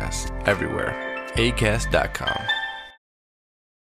podcasts everywhere. Acast.com.